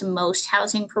applies to most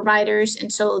housing providers,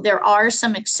 and so there are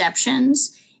some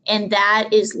exceptions. And that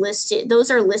is listed, those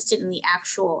are listed in the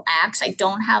actual acts. I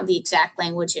don't have the exact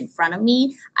language in front of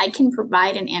me. I can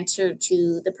provide an answer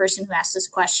to the person who asked this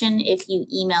question if you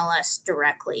email us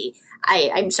directly.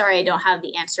 I'm sorry I don't have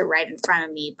the answer right in front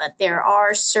of me, but there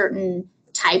are certain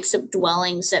types of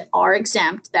dwellings that are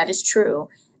exempt. That is true.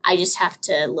 I just have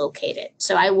to locate it.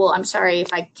 So I'm sorry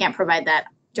if I can't provide that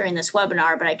during this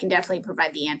webinar, but I can definitely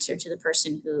provide the answer to the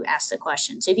person who asked the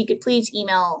question. So if you could please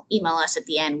email us at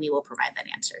the end, we will provide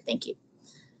that answer. Thank you.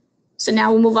 So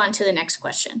now we'll move on to the next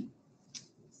question.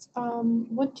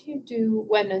 What do you do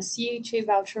when a CHA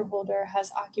voucher holder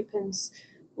has occupants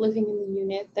living in the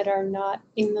unit that are not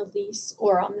in the lease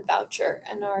or on the voucher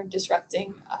and are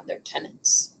disrupting their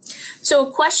tenants? So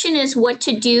a question is what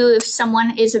to do if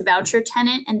someone is a voucher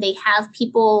tenant and they have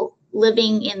people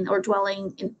living in or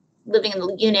living in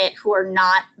the unit who are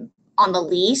not on the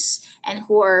lease and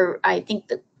who are, I think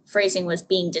the phrasing was,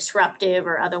 being disruptive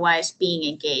or otherwise being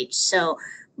engaged. So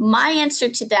my answer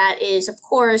to that is, of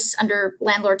course, under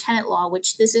landlord-tenant law,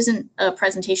 which this isn't a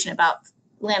presentation about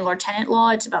landlord-tenant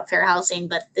law, it's about fair housing,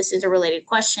 but this is a related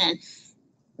question.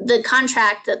 The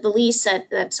contract, the lease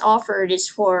that's offered is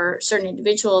for certain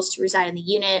individuals to reside in the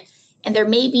unit, and there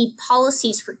may be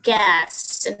policies for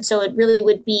guests. And so it really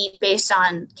would be based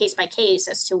on case by case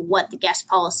as to what the guest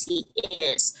policy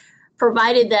is,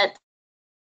 provided that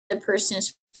the person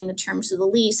is following the terms of the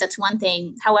lease. That's one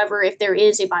thing. However, if there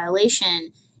is a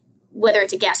violation, whether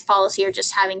it's a guest policy or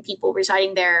just having people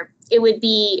residing there, it would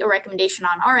be a recommendation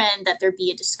on our end that there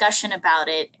be a discussion about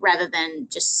it rather than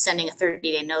just sending a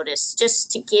 30-day notice,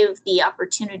 just to give the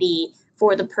opportunity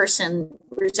for the person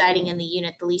residing in the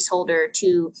unit, the leaseholder,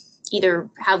 to either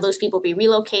have those people be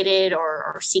relocated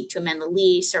or seek to amend the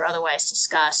lease or otherwise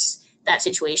discuss that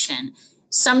situation.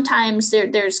 Sometimes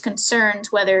there's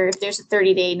concerns whether if there's a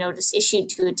 30-day notice issued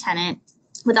to a tenant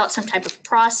without some type of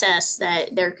process,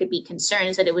 that there could be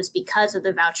concerns that it was because of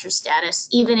the voucher status,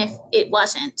 even if it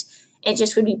wasn't. It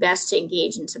just would be best to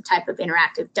engage in some type of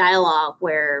interactive dialogue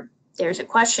where there's a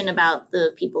question about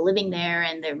the people living there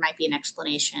and there might be an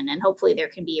explanation, and hopefully there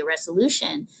can be a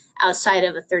resolution outside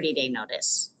of a 30-day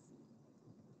notice.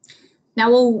 Now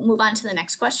we'll move on to the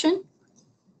next question.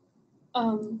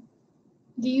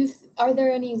 Are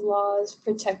there any laws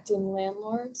protecting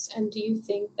landlords, and do you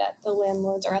think that the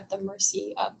landlords are at the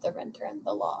mercy of the renter and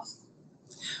the law?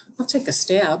 I'll take a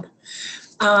stab.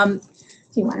 Do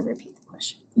you want to repeat the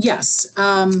question? Yes.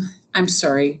 I'm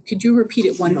sorry. Could you repeat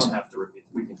it one You don't time? have to repeat.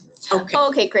 We can hear it. Okay. Oh,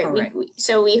 okay, great. All right.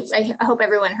 I hope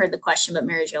everyone heard the question, but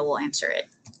Mary Jo will answer it.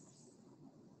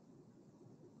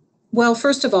 Well,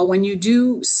 first of all, when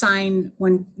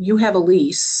you have a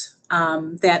lease,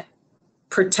 that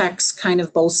protects kind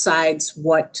of both sides,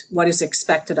 what is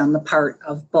expected on the part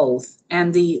of both.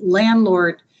 And the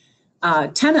landlord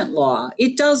tenant law,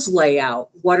 it does lay out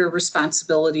what are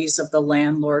responsibilities of the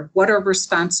landlord, what are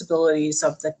responsibilities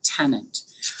of the tenant.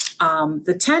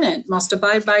 The tenant must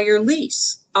abide by your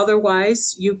lease.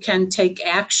 Otherwise, you can take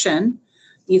action,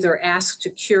 either ask to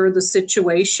cure the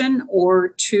situation or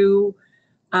to,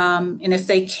 and if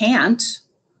they can't,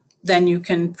 then you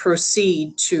can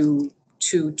proceed to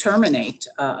terminate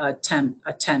a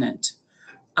tenant.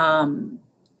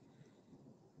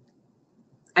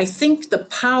 I think the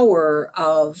power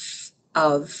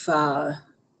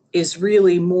is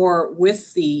really more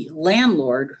with the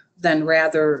landlord than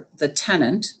rather the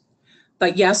tenant.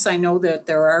 But yes, I know that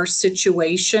there are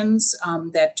situations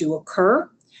that do occur.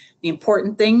 The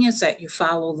important thing is that you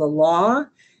follow the law.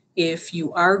 If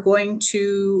you are going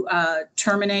to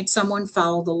terminate someone,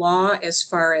 follow the law as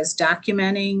far as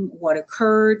documenting what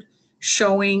occurred,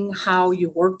 showing how you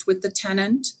worked with the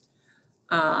tenant.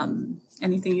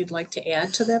 Anything you'd like to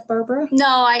add to that, Barbara?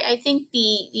 No, I think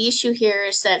the issue here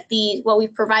is that what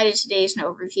we've provided today is an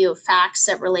overview of facts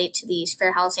that relate to these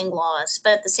fair housing laws.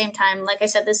 But at the same time, like I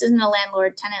said, this isn't a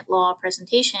landlord-tenant law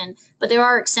presentation, but there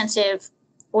are extensive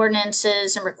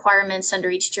ordinances and requirements under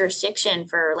each jurisdiction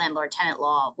for landlord-tenant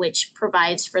law, which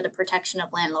provides for the protection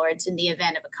of landlords in the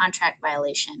event of a contract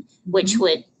violation, which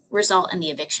would result in the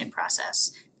eviction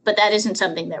process. But that isn't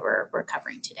something that we're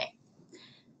covering today.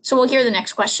 So we'll hear the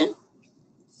next question.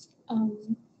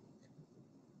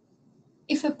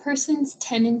 If a person's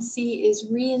tenancy is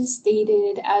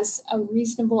reinstated as a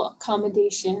reasonable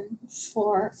accommodation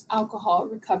for alcohol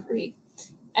recovery,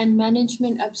 and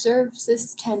management observes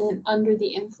this tenant under the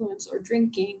influence or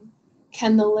drinking,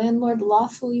 can the landlord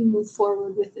lawfully move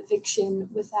forward with eviction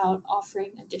without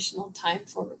offering additional time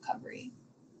for recovery?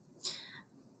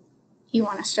 You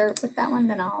want to start with that one,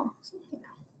 then I'll.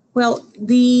 Well,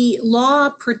 the law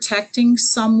protecting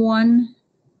someone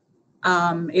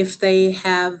if they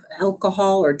have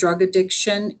alcohol or drug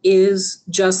addiction is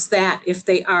just that, if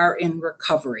they are in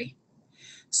recovery.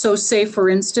 So say, for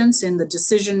instance, in the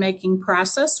decision-making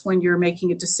process, when you're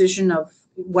making a decision of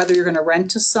whether you're going to rent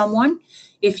to someone,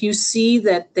 if you see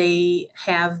that they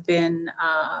have been,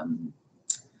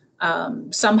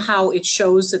 somehow it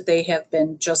shows that they have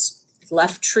been just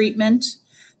left treatment,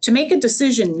 to make a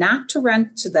decision not to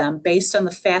rent to them based on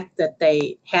the fact that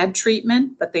they had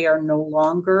treatment, but they are no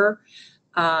longer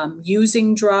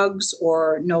using drugs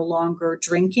or no longer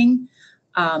drinking,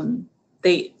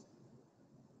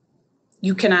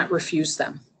 you cannot refuse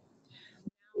them.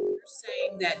 You're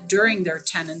saying that during their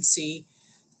tenancy,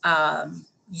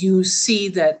 you see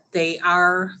that they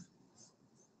are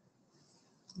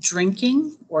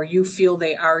drinking or you feel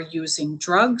they are using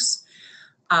drugs,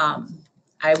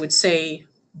 I would say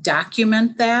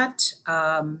document that.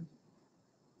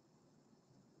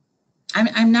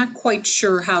 I'm not quite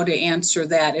sure how to answer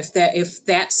that. If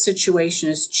that situation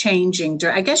is changing,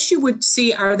 I guess you would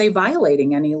see, are they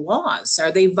violating any laws?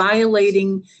 Are they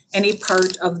violating any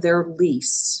part of their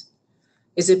lease?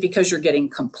 Is it because you're getting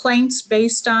complaints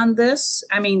based on this?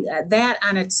 I mean, that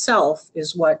on itself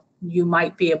is what you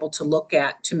might be able to look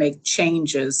at to make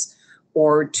changes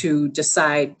or to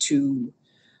decide to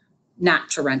not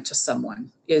to rent to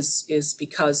someone is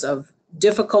because of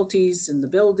difficulties in the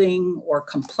building or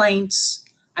complaints.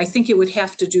 I think it would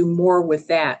have to do more with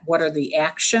that. What are the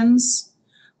actions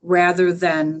rather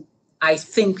than I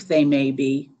think they may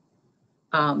be?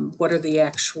 What are the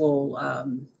actual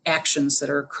actions that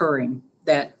are occurring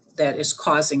that is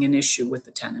causing an issue with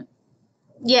the tenant?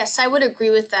 Yes, I would agree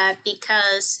with that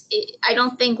because I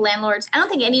don't think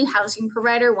any housing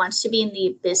provider wants to be in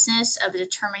the business of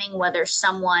determining whether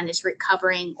someone is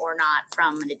recovering or not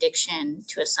from an addiction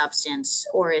to a substance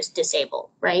or is disabled,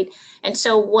 right? And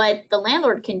so what the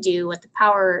landlord can do, what the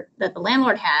power that the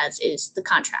landlord has is the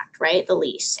contract, right? The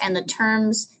lease and the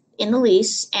terms in the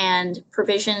lease and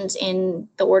provisions in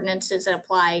the ordinances that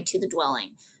apply to the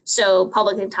dwelling. So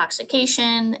public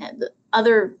intoxication, the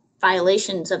other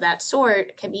violations of that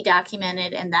sort can be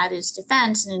documented, and that is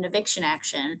defense in an eviction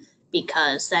action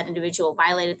because that individual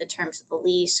violated the terms of the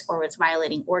lease or was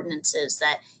violating ordinances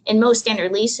that in most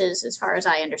standard leases, as far as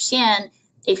I understand,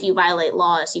 if you violate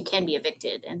laws, you can be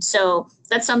evicted. And so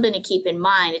that's something to keep in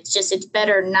mind. It's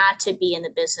better not to be in the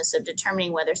business of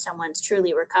determining whether someone's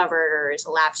truly recovered or is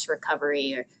a lapsed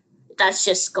recovery, or that's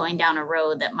just going down a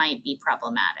road that might be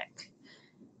problematic.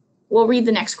 We'll read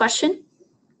the next question.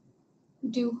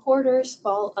 Do hoarders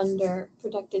fall under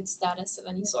protected status of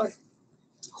any sort?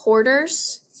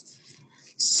 Hoarders?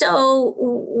 So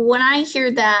when I hear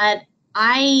that,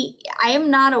 I am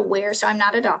not aware, so I'm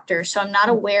not a doctor, so I'm not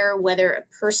aware whether a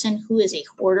person who is a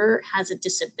hoarder has a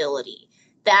disability.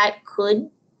 That could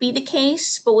be the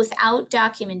case, but without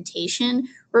documentation,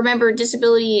 remember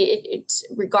disability, it's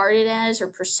regarded as, or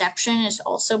perception is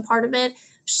also part of it.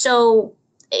 So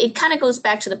it kind of goes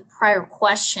back to the prior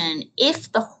question.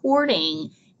 If the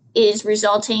hoarding is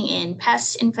resulting in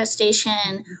pest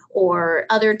infestation or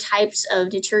other types of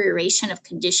deterioration of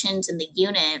conditions in the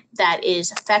unit that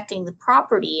is affecting the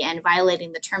property and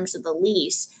violating the terms of the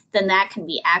lease, then that can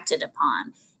be acted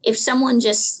upon. If someone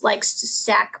just likes to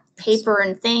stack paper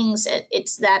and things,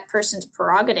 it's that person's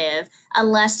prerogative,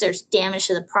 unless there's damage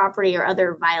to the property or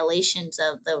other violations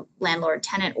of the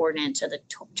landlord-tenant ordinance or the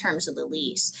terms of the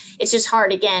lease. It's just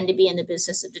hard, again, to be in the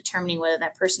business of determining whether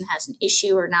that person has an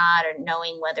issue or not, or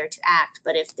knowing whether to act.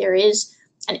 But if there is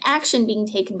an action being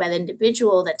taken by the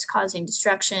individual that's causing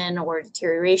destruction or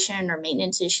deterioration or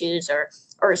maintenance issues, or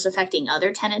is affecting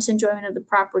other tenants' enjoyment of the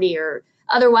property, or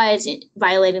otherwise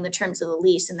violating the terms of the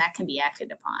lease, and that can be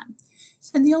acted upon.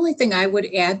 And the only thing I would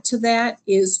add to that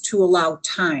is to allow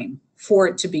time for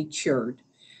it to be cured.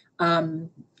 Hoarding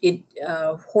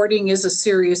is a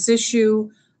serious issue.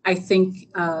 I think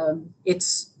it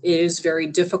is very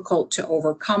difficult to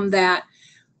overcome that.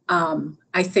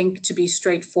 I think to be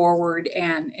straightforward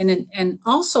and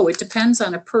also it depends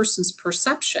on a person's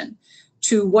perception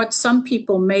to what some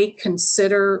people may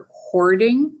consider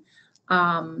hoarding.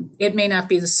 It may not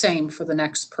be the same for the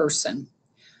next person.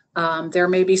 There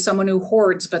may be someone who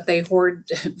hoards, but they hoard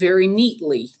very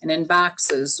neatly and in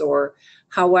boxes or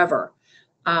however.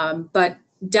 But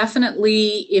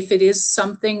definitely, if it is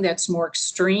something that's more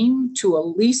extreme, to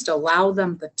at least allow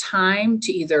them the time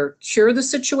to either cure the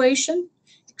situation,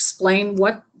 explain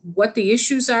what the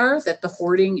issues are that the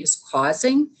hoarding is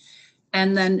causing,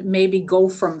 and then maybe go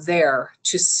from there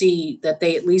to see that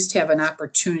they at least have an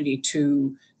opportunity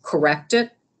to correct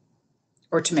it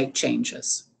or to make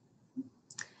changes.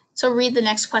 So read the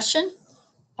next question.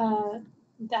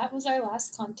 That was our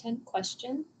last content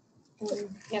question. And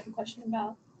we have a question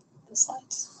about the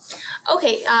slides.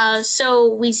 Okay,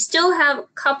 so we still have a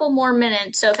couple more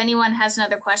minutes. So if anyone has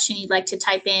another question you'd like to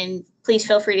type in, please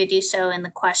feel free to do so in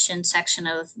the question section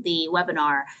of the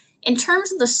webinar. In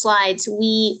terms of the slides,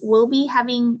 we will be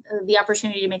having the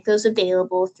opportunity to make those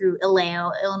available through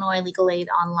ILEO, Illinois Legal Aid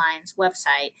Online's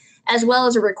website, as well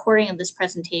as a recording of this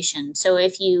presentation. So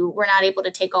if you were not able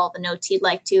to take all the notes you'd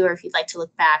like to, or if you'd like to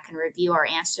look back and review our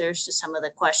answers to some of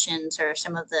the questions or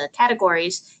some of the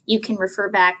categories, you can refer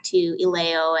back to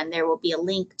ILEO, and there will be a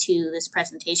link to this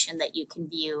presentation that you can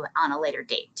view on a later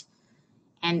date.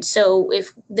 And so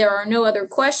if there are no other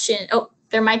questions,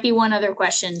 there might be one other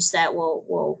questions that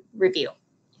we'll review.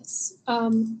 Yes.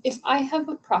 If I have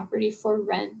a property for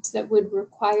rent that would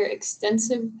require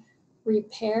extensive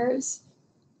repairs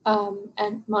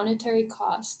and monetary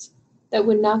costs that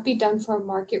would not be done for a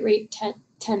market rate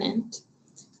tenant,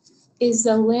 is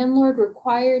the landlord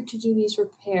required to do these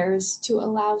repairs to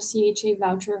allow CHA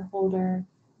voucher holder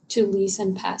to lease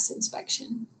and pass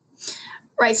inspection?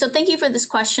 Right, so thank you for this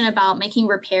question about making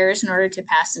repairs in order to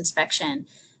pass inspection.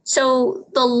 So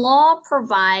the law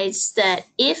provides that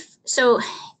it's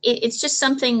just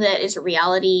something that is a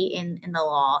reality in the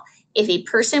law. If a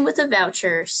person with a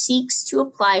voucher seeks to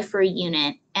apply for a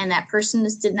unit and that person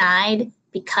is denied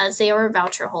because they are a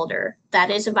voucher holder, that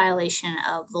is a violation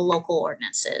of the local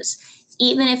ordinances,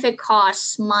 even if it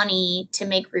costs money to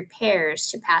make repairs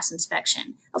to pass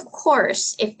inspection. Of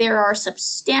course, if there are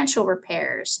substantial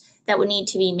repairs that would need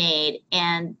to be made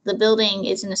and the building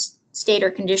is in a state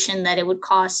or condition that it would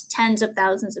cost tens of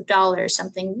thousands of dollars,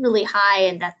 something really high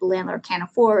and that the landlord can't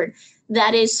afford,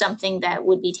 that is something that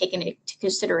would be taken into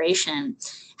consideration.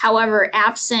 However,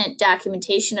 absent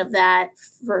documentation of that,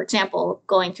 for example,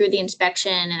 going through the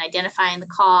inspection and identifying the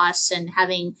costs and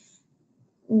having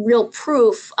real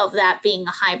proof of that being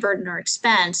a high burden or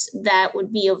expense, that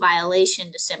would be a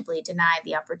violation to simply deny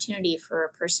the opportunity for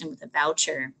a person with a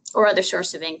voucher or other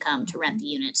source of income to rent the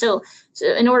unit. So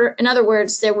in other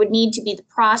words, there would need to be the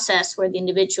process where the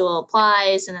individual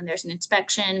applies and then there's an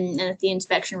inspection, and if the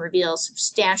inspection reveals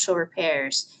substantial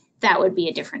repairs, that would be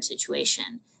a different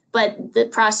situation. But the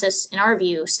process, in our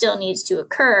view, still needs to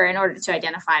occur in order to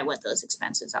identify what those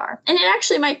expenses are. And it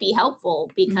actually might be helpful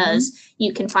because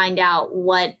you can find out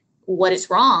what is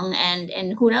wrong,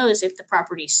 and who knows, if the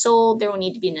property is sold, there will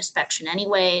need to be an inspection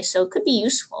anyway, so it could be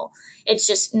useful. It's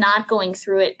just not going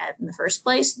through it in the first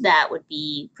place. That would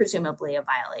be presumably a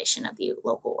violation of the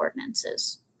local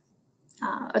ordinances.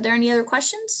 Are there any other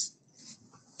questions?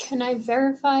 Can I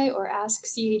verify or ask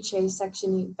CHA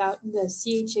Section 8 about the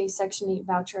CHA Section 8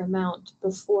 voucher amount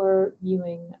before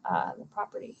viewing the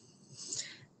property?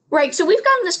 Right, so we've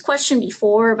gotten this question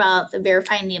before about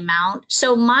verifying the amount.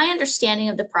 So my understanding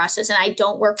of the process, and I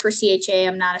don't work for CHA,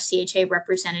 I'm not a CHA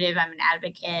representative, I'm an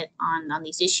advocate on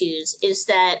these issues, is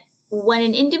that when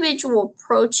an individual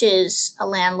approaches a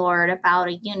landlord about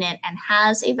a unit and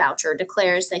has a voucher,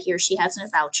 declares that he or she has a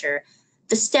voucher,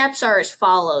 the steps are as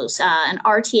follows. An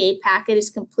RTA packet is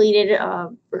completed, a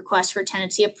request for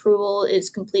tenancy approval is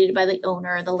completed by the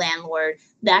owner or the landlord.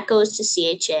 That goes to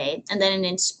CHA, and then an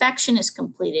inspection is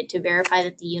completed to verify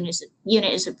that the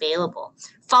unit is available.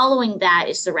 Following that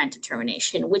is the rent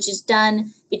determination, which is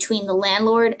done between the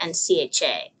landlord and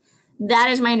CHA.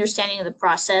 That is my understanding of the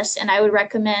process, and I would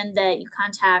recommend that you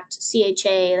contact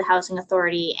CHA, the Housing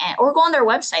Authority, or go on their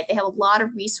website. They have a lot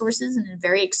of resources and a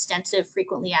very extensive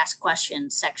frequently asked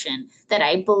questions section that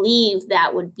I believe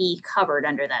that would be covered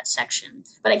under that section.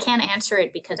 But I can't answer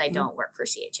it because I don't work for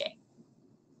CHA.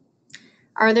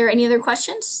 Are there any other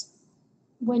questions?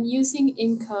 When using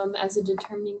income as a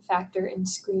determining factor in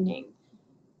screening,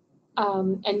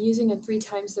 and using a 3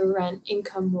 times the rent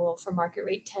income rule for market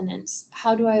rate tenants,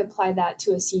 how do I apply that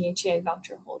to a CHA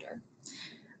voucher holder?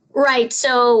 Right,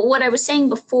 so what I was saying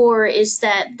before is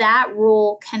that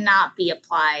rule cannot be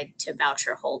applied to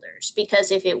voucher holders,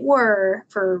 because if it were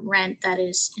for rent that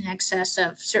is in excess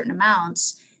of certain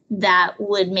amounts, that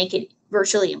would make it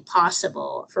virtually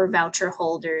impossible for voucher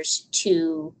holders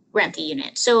to rent the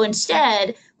unit. So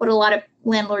instead, what a lot of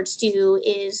landlords do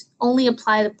is only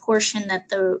apply the portion that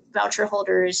the voucher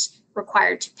holder is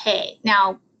required to pay.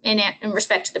 Now, in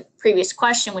respect to the previous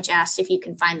question, which asked if you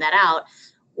can find that out,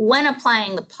 when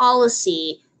applying the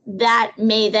policy, that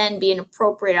may then be an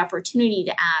appropriate opportunity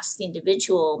to ask the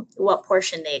individual what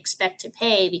portion they expect to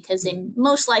pay, because they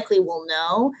most likely will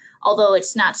know, although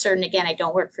it's not certain. Again, I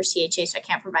don't work for CHA, so I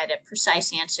can't provide a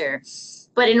precise answer.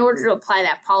 But in order to apply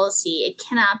that policy, it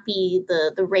cannot be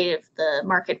the rate of the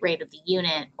market rate of the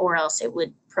unit, or else it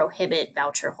would prohibit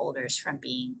voucher holders from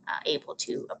being able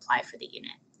to apply for the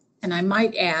unit. And I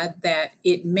might add that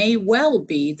it may well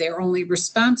be they're only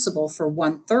responsible for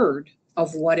 1/3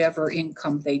 of whatever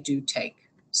income they do take.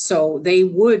 So they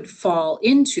would fall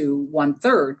into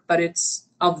 1/3, but it's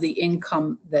of the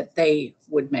income that they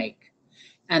would make.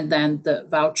 And then the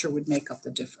voucher would make up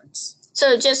the difference.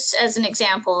 So just as an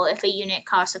example, if a unit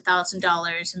costs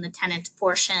 $1,000 and the tenant's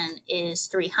portion is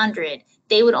 $300,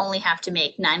 they would only have to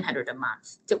make $900 a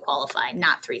month to qualify,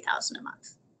 not $3,000 a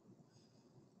month.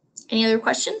 Any other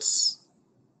questions?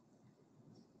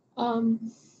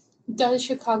 Does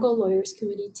Chicago Lawyers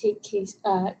Committee take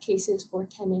cases for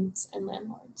tenants and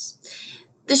landlords?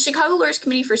 The Chicago Lawyers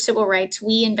Committee for Civil Rights,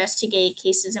 we investigate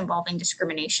cases involving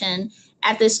discrimination.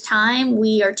 At this time,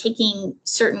 we are taking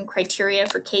certain criteria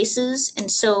for cases. And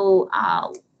so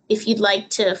if you'd like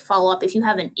to follow up, if you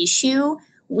have an issue,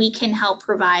 we can help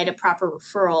provide a proper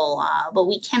referral, but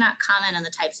we cannot comment on the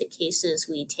types of cases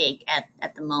we take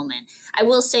at the moment. I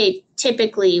will say,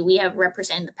 typically, we have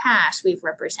represented in the past, we've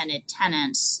represented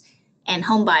tenants and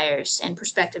home buyers and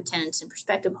prospective tenants and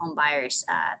prospective home buyers.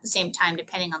 At the same time,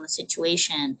 depending on the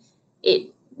situation,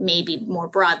 it may be more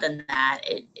broad than that.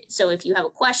 So if you have a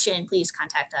question, please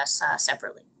contact us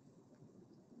separately.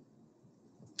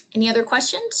 Any other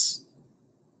questions?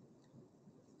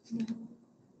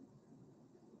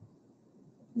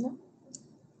 No.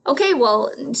 Okay,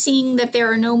 well, seeing that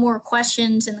there are no more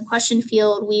questions in the question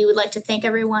field, we would like to thank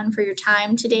everyone for your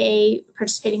time today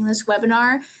participating in this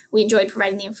webinar. We enjoyed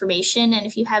providing the information, and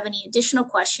if you have any additional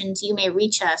questions, you may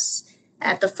reach us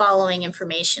at the following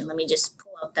information. Let me just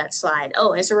pull up that slide.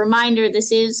 Oh, as a reminder,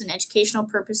 this is an educational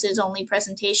purposes only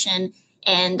presentation,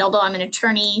 and although I'm an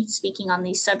attorney speaking on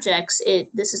these subjects,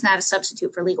 this is not a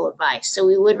substitute for legal advice. So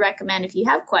we would recommend, if you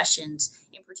have questions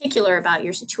in particular about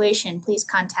your situation, please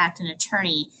contact an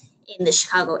attorney in the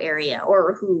Chicago area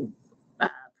or who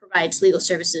provides legal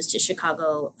services to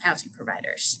Chicago housing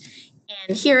providers.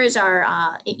 And here is our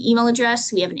email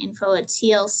address. We have an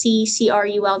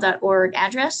info@clccrul.org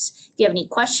address. If you have any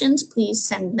questions, please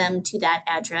send them to that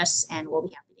address and we'll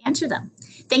be happy to answer them.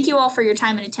 Thank you all for your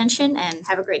time and attention, and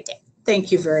have a great day.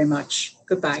 Thank you very much.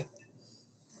 Goodbye.